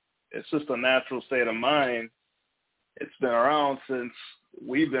 It's just a natural state of mind. It's been around since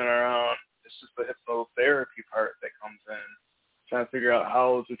we've been around. It's just the hypnotherapy part that comes in. Trying to figure out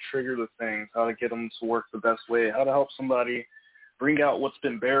how to trigger the things, how to get them to work the best way, how to help somebody bring out what's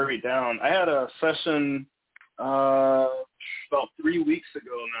been buried down. I had a session about 3 weeks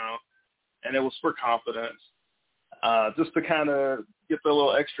ago now, and it was for confidence, just to kind of get the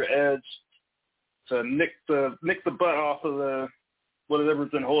little extra edge to nick the butt off of the whatever's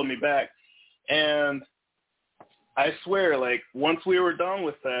been holding me back. And I swear, like, once we were done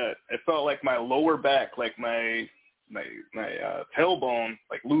with that, it felt like my lower back, like my tailbone,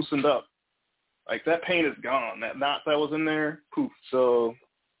 like, loosened up. Like, that pain is gone. That knot that was in there, poof. So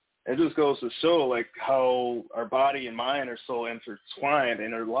it just goes to show, like, how our body and mind are so intertwined,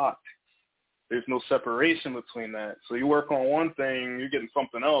 interlocked. There's no separation between that. So you work on one thing, you're getting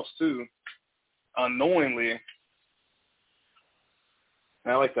something else, too, unknowingly.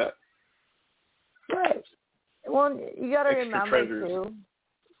 I like that. Right. Well, you got to Extra remember, treasures. too,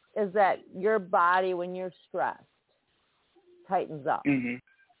 is that your body, when you're stressed, tightens up. Mm-hmm.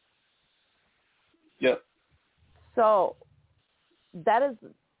 Yep. So that is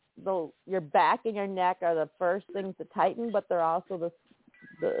your back and your neck are the first things to tighten, but they're also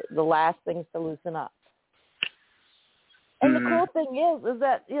the last things to loosen up. And the cool thing is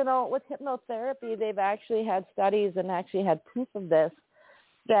that, you know, with hypnotherapy, they've actually had studies and actually had proof of this,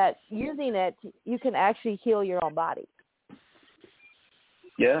 that using it, you can actually heal your own body.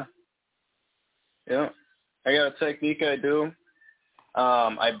 Yeah. Yeah. I got a technique I do.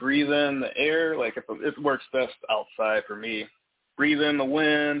 I breathe in the air, like it works best outside for me. Breathe in the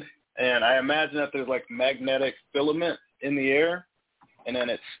wind, and I imagine that there's like magnetic filament in the air, and then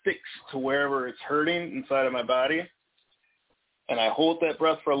it sticks to wherever it's hurting inside of my body. And I hold that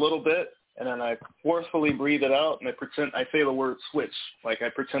breath for a little bit, and then I forcefully breathe it out, and I say the word switch. Like I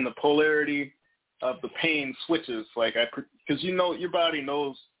pretend the polarity of the pain switches. Like because you know your body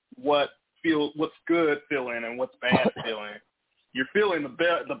knows what's good feeling and what's bad feeling. You're feeling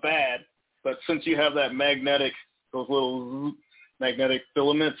the bad, but since you have that those little magnetic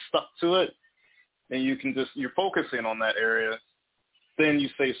filaments stuck to it, then you're focusing on that area. Then you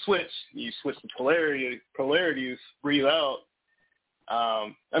say switch. You switch the polarities, breathe out.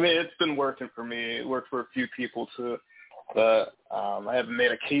 I mean, it's been working for me. It worked for a few people too, but I haven't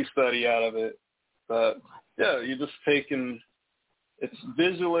made a case study out of it. But yeah, you're just it's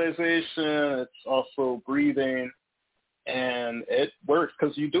visualization. It's also breathing, and it works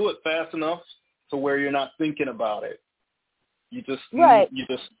because you do it fast enough to where you're not thinking about it. You just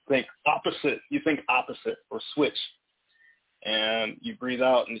think opposite. You think opposite or switch, and you breathe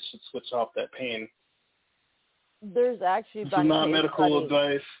out, and it should switch off that pain. There's actually This is not medical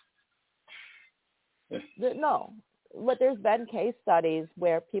advice. No, but there's been case studies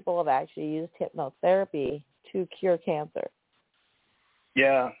where people have actually used hypnotherapy to cure cancer.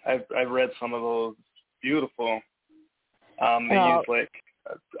 Yeah, I've read some of those. Beautiful. They use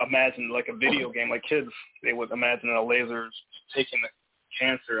imagine like a video game, like kids, they would imagine a laser taking the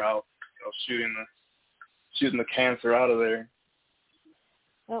cancer out, shooting the cancer out of there.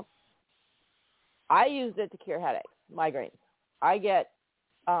 Oh. I used it to cure headaches, migraines. I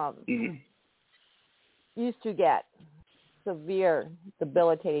used to get severe,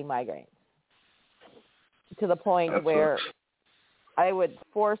 debilitating migraines to the point where I would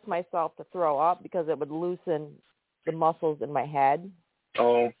force myself to throw up because it would loosen the muscles in my head.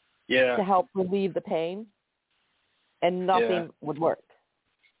 Oh, yeah. To help relieve the pain, and nothing would work.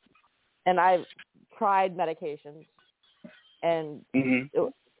 And I've tried medications, and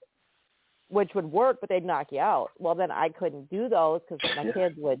which would work, but they'd knock you out. Well, then I couldn't do those because my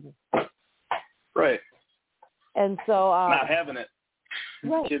kids would. Right. And so not having it.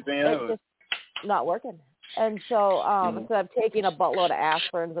 Right. Kids ain't it's having just not working. And so instead of taking a buttload of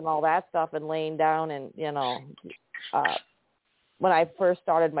aspirins and all that stuff and laying down and, when I first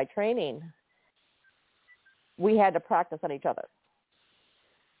started my training, we had to practice on each other.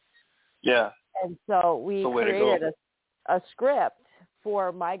 Yeah. And so we created a script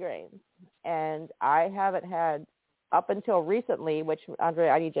for migraines. And I haven't had, up until recently, which, Andre,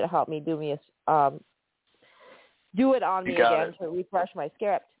 I need you to help me do it on me again to refresh my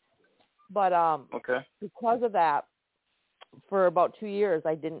script. But because of that, for about 2 years,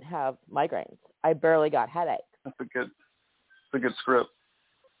 I didn't have migraines. I barely got headaches. That's a good script.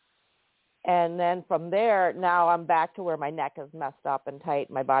 And then from there, now I'm back to where my neck is messed up and tight,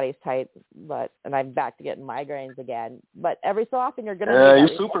 my body's tight, and I'm back to getting migraines again. But every so often, you're gonna. Yeah,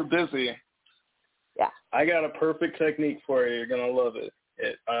 you're super busy. Yeah. I got a perfect technique for you. You're gonna love it.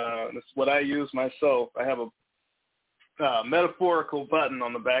 This is what I use myself. I have a metaphorical button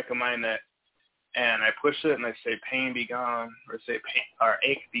on the back of my neck, and I push it and I say pain be gone, or say pain or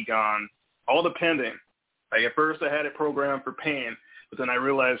ache be gone, all depending. Like at first I had it programmed for pain, but then I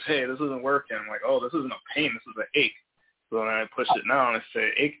realized, hey, this isn't working. I'm like, oh, this isn't a pain, this is an ache. So then I push it down and I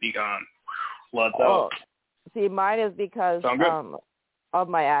say ache be gone, floods out. See, mine is because of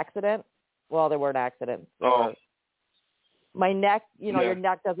my accident. Well, there weren't accidents. Oh. My neck, your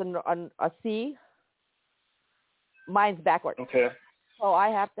neck doesn't a C. Mine's backwards. Okay. So I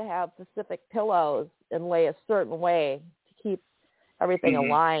have to have specific pillows and lay a certain way to keep everything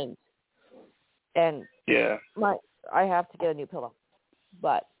aligned. And I have to get a new pillow,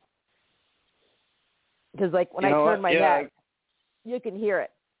 but because like when I turn my neck, you can hear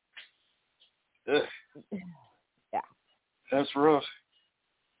it. Yeah, that's rough.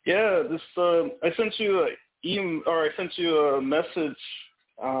 Yeah, this I sent you a message.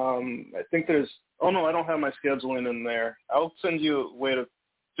 I think there's. Oh no, I don't have my scheduling in there. I'll send you a way to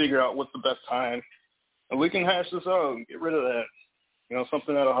figure out what's the best time, and we can hash this out and get rid of that.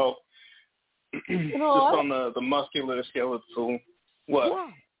 Something that'll help. Just on the muscular skeletal. What?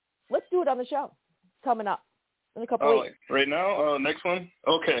 Yeah, let's do it on the show coming up in a couple weeks. Right now? Next one?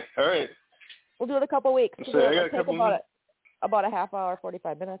 Okay, all right. We'll do it a couple weeks. I got a couple minutes. About a half hour,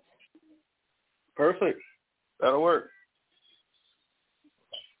 45 minutes. Perfect. That'll work.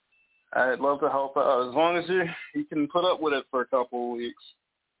 I'd love to help out. As long as you can put up with it for a couple of weeks.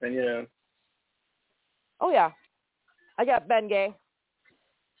 And yeah. Oh, yeah. I got Bengay.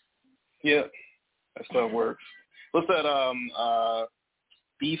 Yeah. That stuff works. What's that,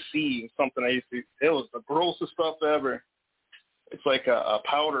 BC, something I used to, it was the grossest stuff ever. It's like a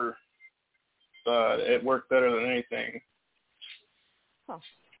powder, but it worked better than anything. Huh.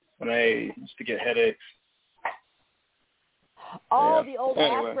 When I used to get headaches. The old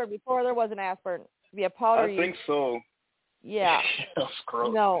aspirin before there was an aspirin. Be a powder. I think so. Yeah. That's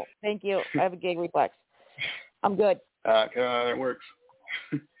gross. No, thank you. I have a gag reflex. I'm good. It works.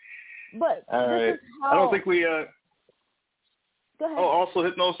 But all right. I don't think we. Go ahead. Oh, also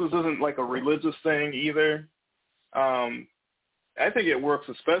hypnosis isn't like a religious thing either. I think it works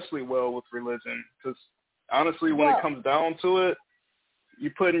especially well with religion because honestly, when it comes down to it,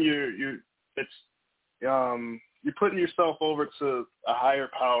 you're putting you're putting yourself over to a higher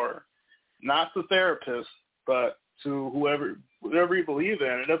power, not the therapist, but to whatever you believe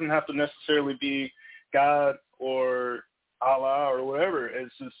in. It doesn't have to necessarily be God or Allah or whatever.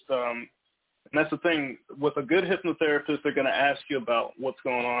 It's just, and that's the thing. With a good hypnotherapist, they're going to ask you about what's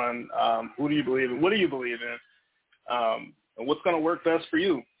going on, who do you believe in, what do you believe in, and what's going to work best for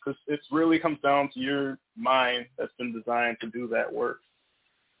you, because it really comes down to your mind that's been designed to do that work.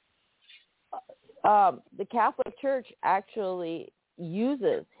 The Catholic Church actually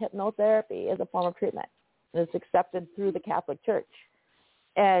uses hypnotherapy as a form of treatment. It's accepted through the Catholic Church.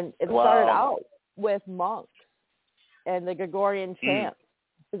 And it started out with monks, and the Gregorian chant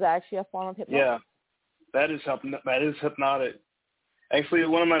is actually a form of hypnosis. Yeah, that is hypnotic. Actually,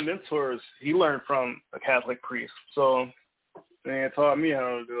 one of my mentors, he learned from a Catholic priest, so they taught me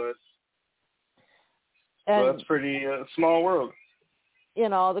how to do it. And, so that's pretty small world.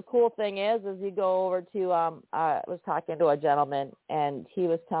 The cool thing is you go over to, I was talking to a gentleman, and he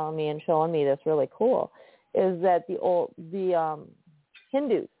was telling me and showing me this really cool, is that the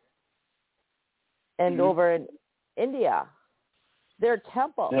Hindus and over in India, their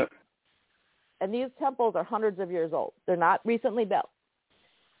temples, and these temples are hundreds of years old. They're not recently built,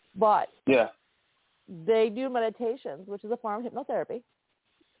 but they do meditations, which is a form of hypnotherapy,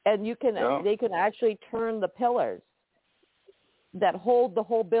 and they can actually turn the pillars that hold the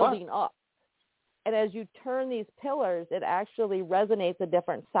whole building up. And as you turn these pillars, it actually resonates a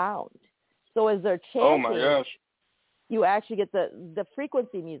different sound. So as they're chanting, you actually get the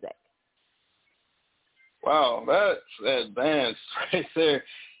frequency music. Wow, that's advanced right there.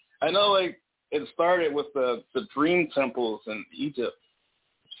 I know, like, it started with the dream temples in Egypt,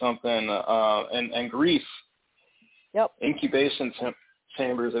 something, and Greece. Yep. Incubation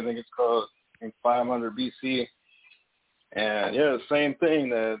chambers, I think it's called, in 500 BC. And the same thing,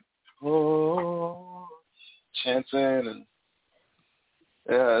 that chanting,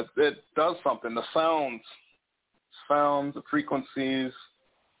 and it does something. The sounds, the frequencies,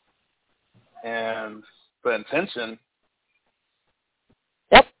 and the intention.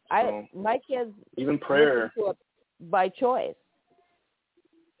 Yep. My kids even prayer listen to it by choice.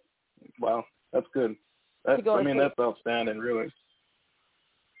 Wow, that's good. That's outstanding, really.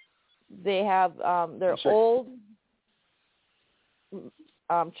 They have their old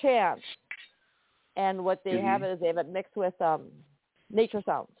chants, and what they have is they have it mixed with nature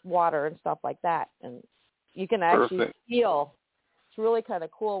sounds, water and stuff like that, and you can actually feel. It's really kind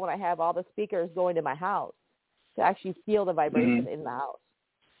of cool when I have all the speakers going to my house to actually feel the vibration in the house.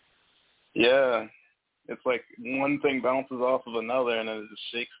 Yeah, it's like one thing bounces off of another, and it just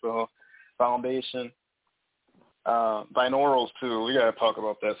shakes the whole foundation. Binaurals too. We gotta talk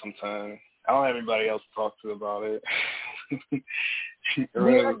about that sometime. I don't have anybody else to talk to about it.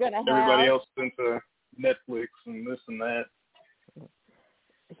 Everybody else is into Netflix and this and that.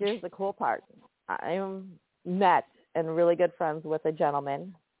 Here's the cool part. I am met and really good friends with a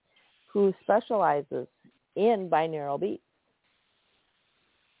gentleman who specializes in binaural beats.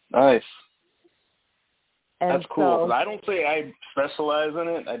 Nice. And that's cool. So, I don't say I specialize in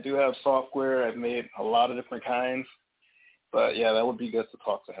it. I do have software. I've made a lot of different kinds. But, yeah, that would be good to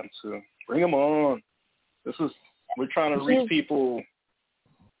talk to him, too. Bring him on. We're trying to reach people.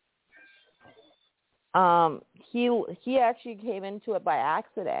 He actually came into it by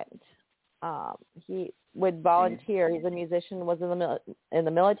accident. He would volunteer. He's a musician, was in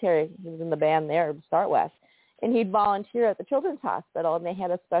the military. He was in the band there to start with. And he'd volunteer at the Children's Hospital, and they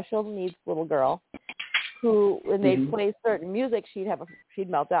had a special needs little girl who, when they'd play certain music, she'd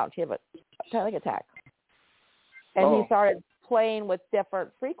melt down. She'd have a panic attack. And he started playing with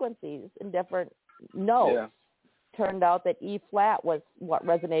different frequencies and different notes. Yeah. Turned out that E flat was what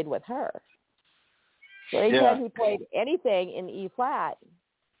resonated with her. So anytime he played anything in E flat,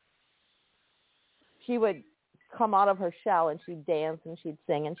 she would come out of her shell and she'd dance and she'd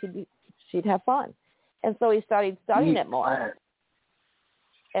sing and she'd have fun. And so he started studying it more.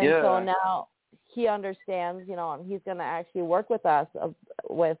 And so now he understands, and he's going to actually work with us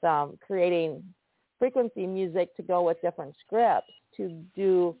with creating frequency music to go with different scripts to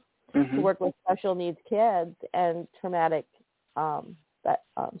do to work with special needs kids and traumatic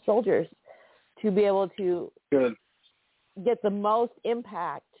soldiers to be able to get the most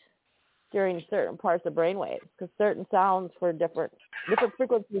impact during certain parts of brainwaves, because certain sounds for different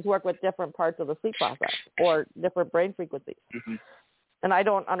frequencies work with different parts of the sleep process or different brain frequencies. And I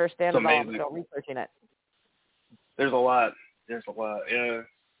don't understand it all. I'm still researching it. There's a lot. Yeah.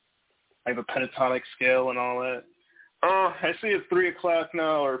 I have a pentatonic scale and all that. I see it's 3 o'clock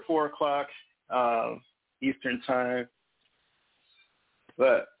now or 4 o'clock Eastern time.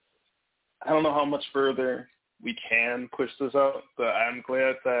 But I don't know how much further we can push this out, but I'm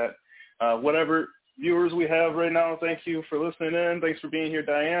glad that whatever viewers we have right now, thank you for listening in. Thanks for being here,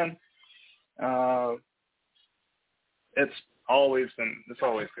 Diane. It's always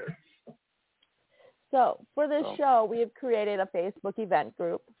good. So for this show, we have created a Facebook event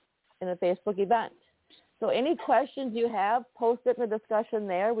group and a Facebook event. So any questions you have, post it in the discussion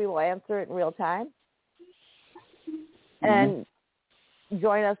there. We will answer it in real time. And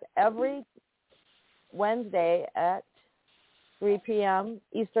join us every Wednesday at 3 p.m.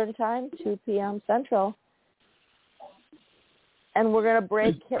 Eastern Time, 2 p.m. Central. And we're going to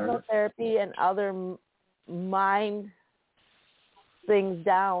break hypnotherapy and other mind things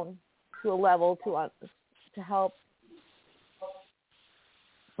down to a level to help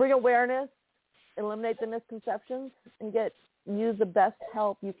bring awareness, eliminate the misconceptions, and get you the best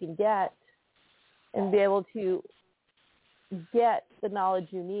help you can get and be able to get the knowledge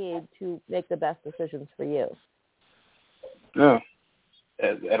you need to make the best decisions for you. Yeah.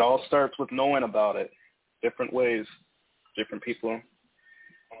 It all starts with knowing about it. Different ways, different people.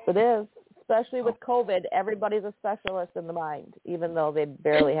 It is. Especially with COVID, everybody's a specialist in the mind, even though they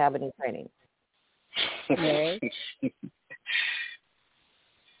barely have any training.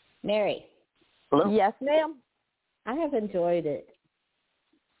 Mary. Hello? Yes, ma'am. I have enjoyed it.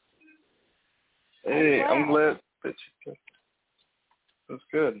 Hey, I'm glad that you. That's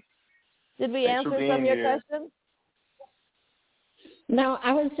good. Did we answer some of your questions? No,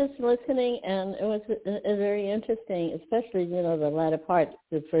 I was just listening, and it was very interesting, especially, the latter part,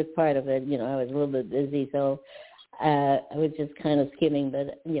 the first part of it. I was a little bit busy, so I was just kind of skimming.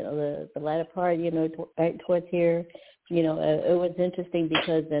 But, the latter part, right towards here, it was interesting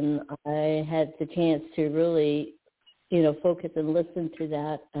because then I had the chance to really, focus and listen to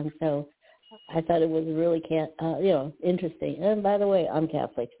that. And so I thought it was really, interesting. And by the way, I'm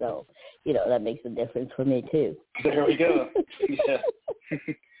Catholic, so, that makes a difference for me, too. There we go. Yeah.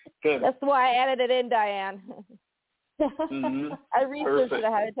 Good. That's why I added it in, Diane. I researched it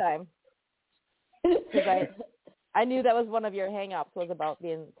ahead of time. Because I knew that was one of your hang-ups was about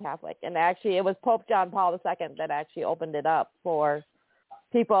being Catholic. And actually, it was Pope John Paul II that actually opened it up for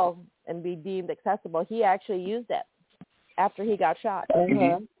people and be deemed accessible. He actually used it after he got shot.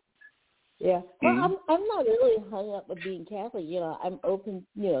 Yeah. Well, I'm not really hung up with being Catholic. I'm open,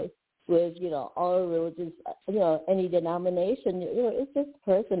 with, all religions, any denomination. It's just a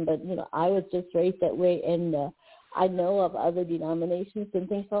person. But, I was just raised that way. And I know of other denominations and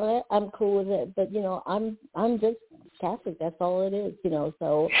things like that. I'm cool with it. But, I'm just Catholic. That's all it is,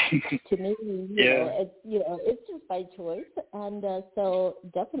 So to me, it's just by choice. And so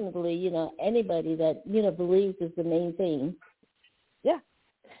definitely, anybody that, believes is the main thing. Yeah.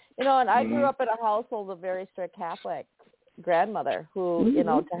 And I grew up in a household of very strict Catholic grandmother who,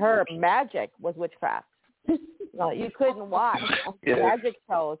 to her, magic was witchcraft. You couldn't watch magic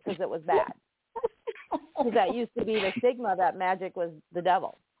shows because it was bad. Because that used to be the stigma that magic was the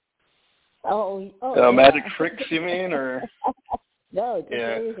devil. Magic tricks, you mean, or? No, just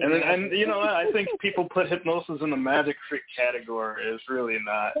everything. And you know what? I think people put hypnosis in the magic trick category. It's really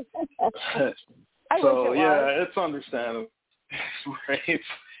not. So yeah, it's understandable. Right?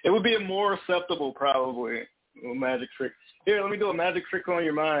 It would be more acceptable, probably. A magic trick. Here, let me do a magic trick on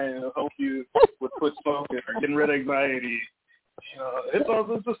your mind. It'll help you with quit smoking or getting rid of anxiety.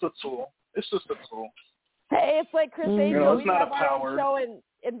 Hypnosis is just a tool. It's just a tool. Hey, it's like Chris Angel. It's not a have our power. own show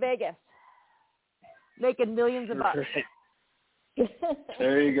in Vegas, making millions of bucks. Right.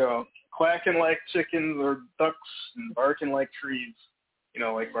 There you go. Quacking like chickens or ducks and barking like trees.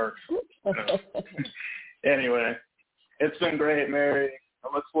 Like barks. Anyway, it's been great, Mary.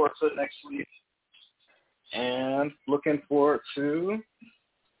 I look forward to it next week. And looking forward to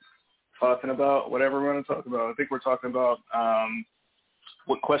talking about whatever we're going to talk about. I think we're talking about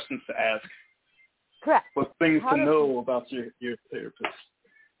what questions to ask. Correct. What things to know about your therapist.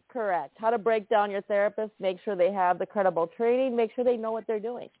 Correct. How to break down your therapist, make sure they have the credible training, make sure they know what they're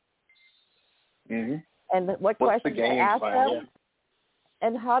doing. Mm-hmm. And what questions to ask them,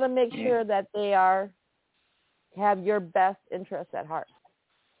 and how to make sure that they have your best interests at heart,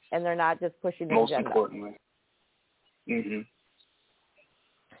 and they're not just pushing the agenda. Most importantly. Mm-hmm.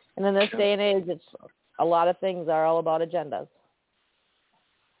 And in this day and age, a lot of things are all about agendas.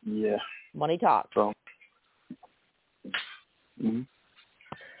 Yeah. Money talks. So,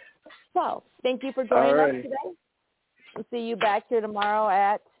 So, thank you for joining us today. We'll see you back here tomorrow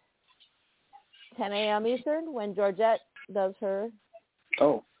at 10 a.m. Eastern when Georgette does her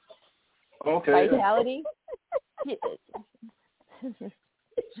vitality.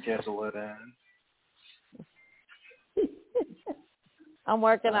 Schedule it in. I'm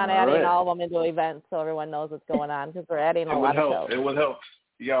working on adding all of them into events so everyone knows what's going on because we're adding a lot of shows. It would help.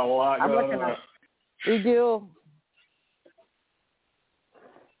 You got a lot going on. We do.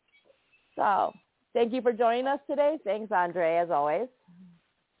 So, thank you for joining us today. Thanks, Andre, as always.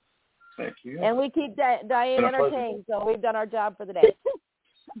 Thank you. And we keep Diane entertained, so we've done our job for the day.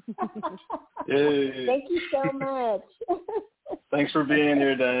 Yay. Thank you so much. Thanks for being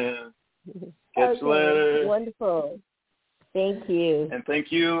here, Diane. Catch you later. Wonderful. Thank you. And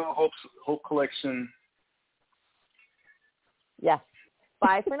thank you, Hope Collection. Yes.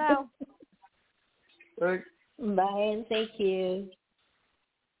 Bye for now. Bye. Bye, and thank you.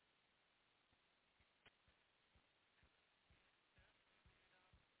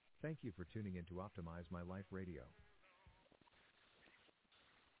 Thank you for tuning in to Optimize My Life Radio.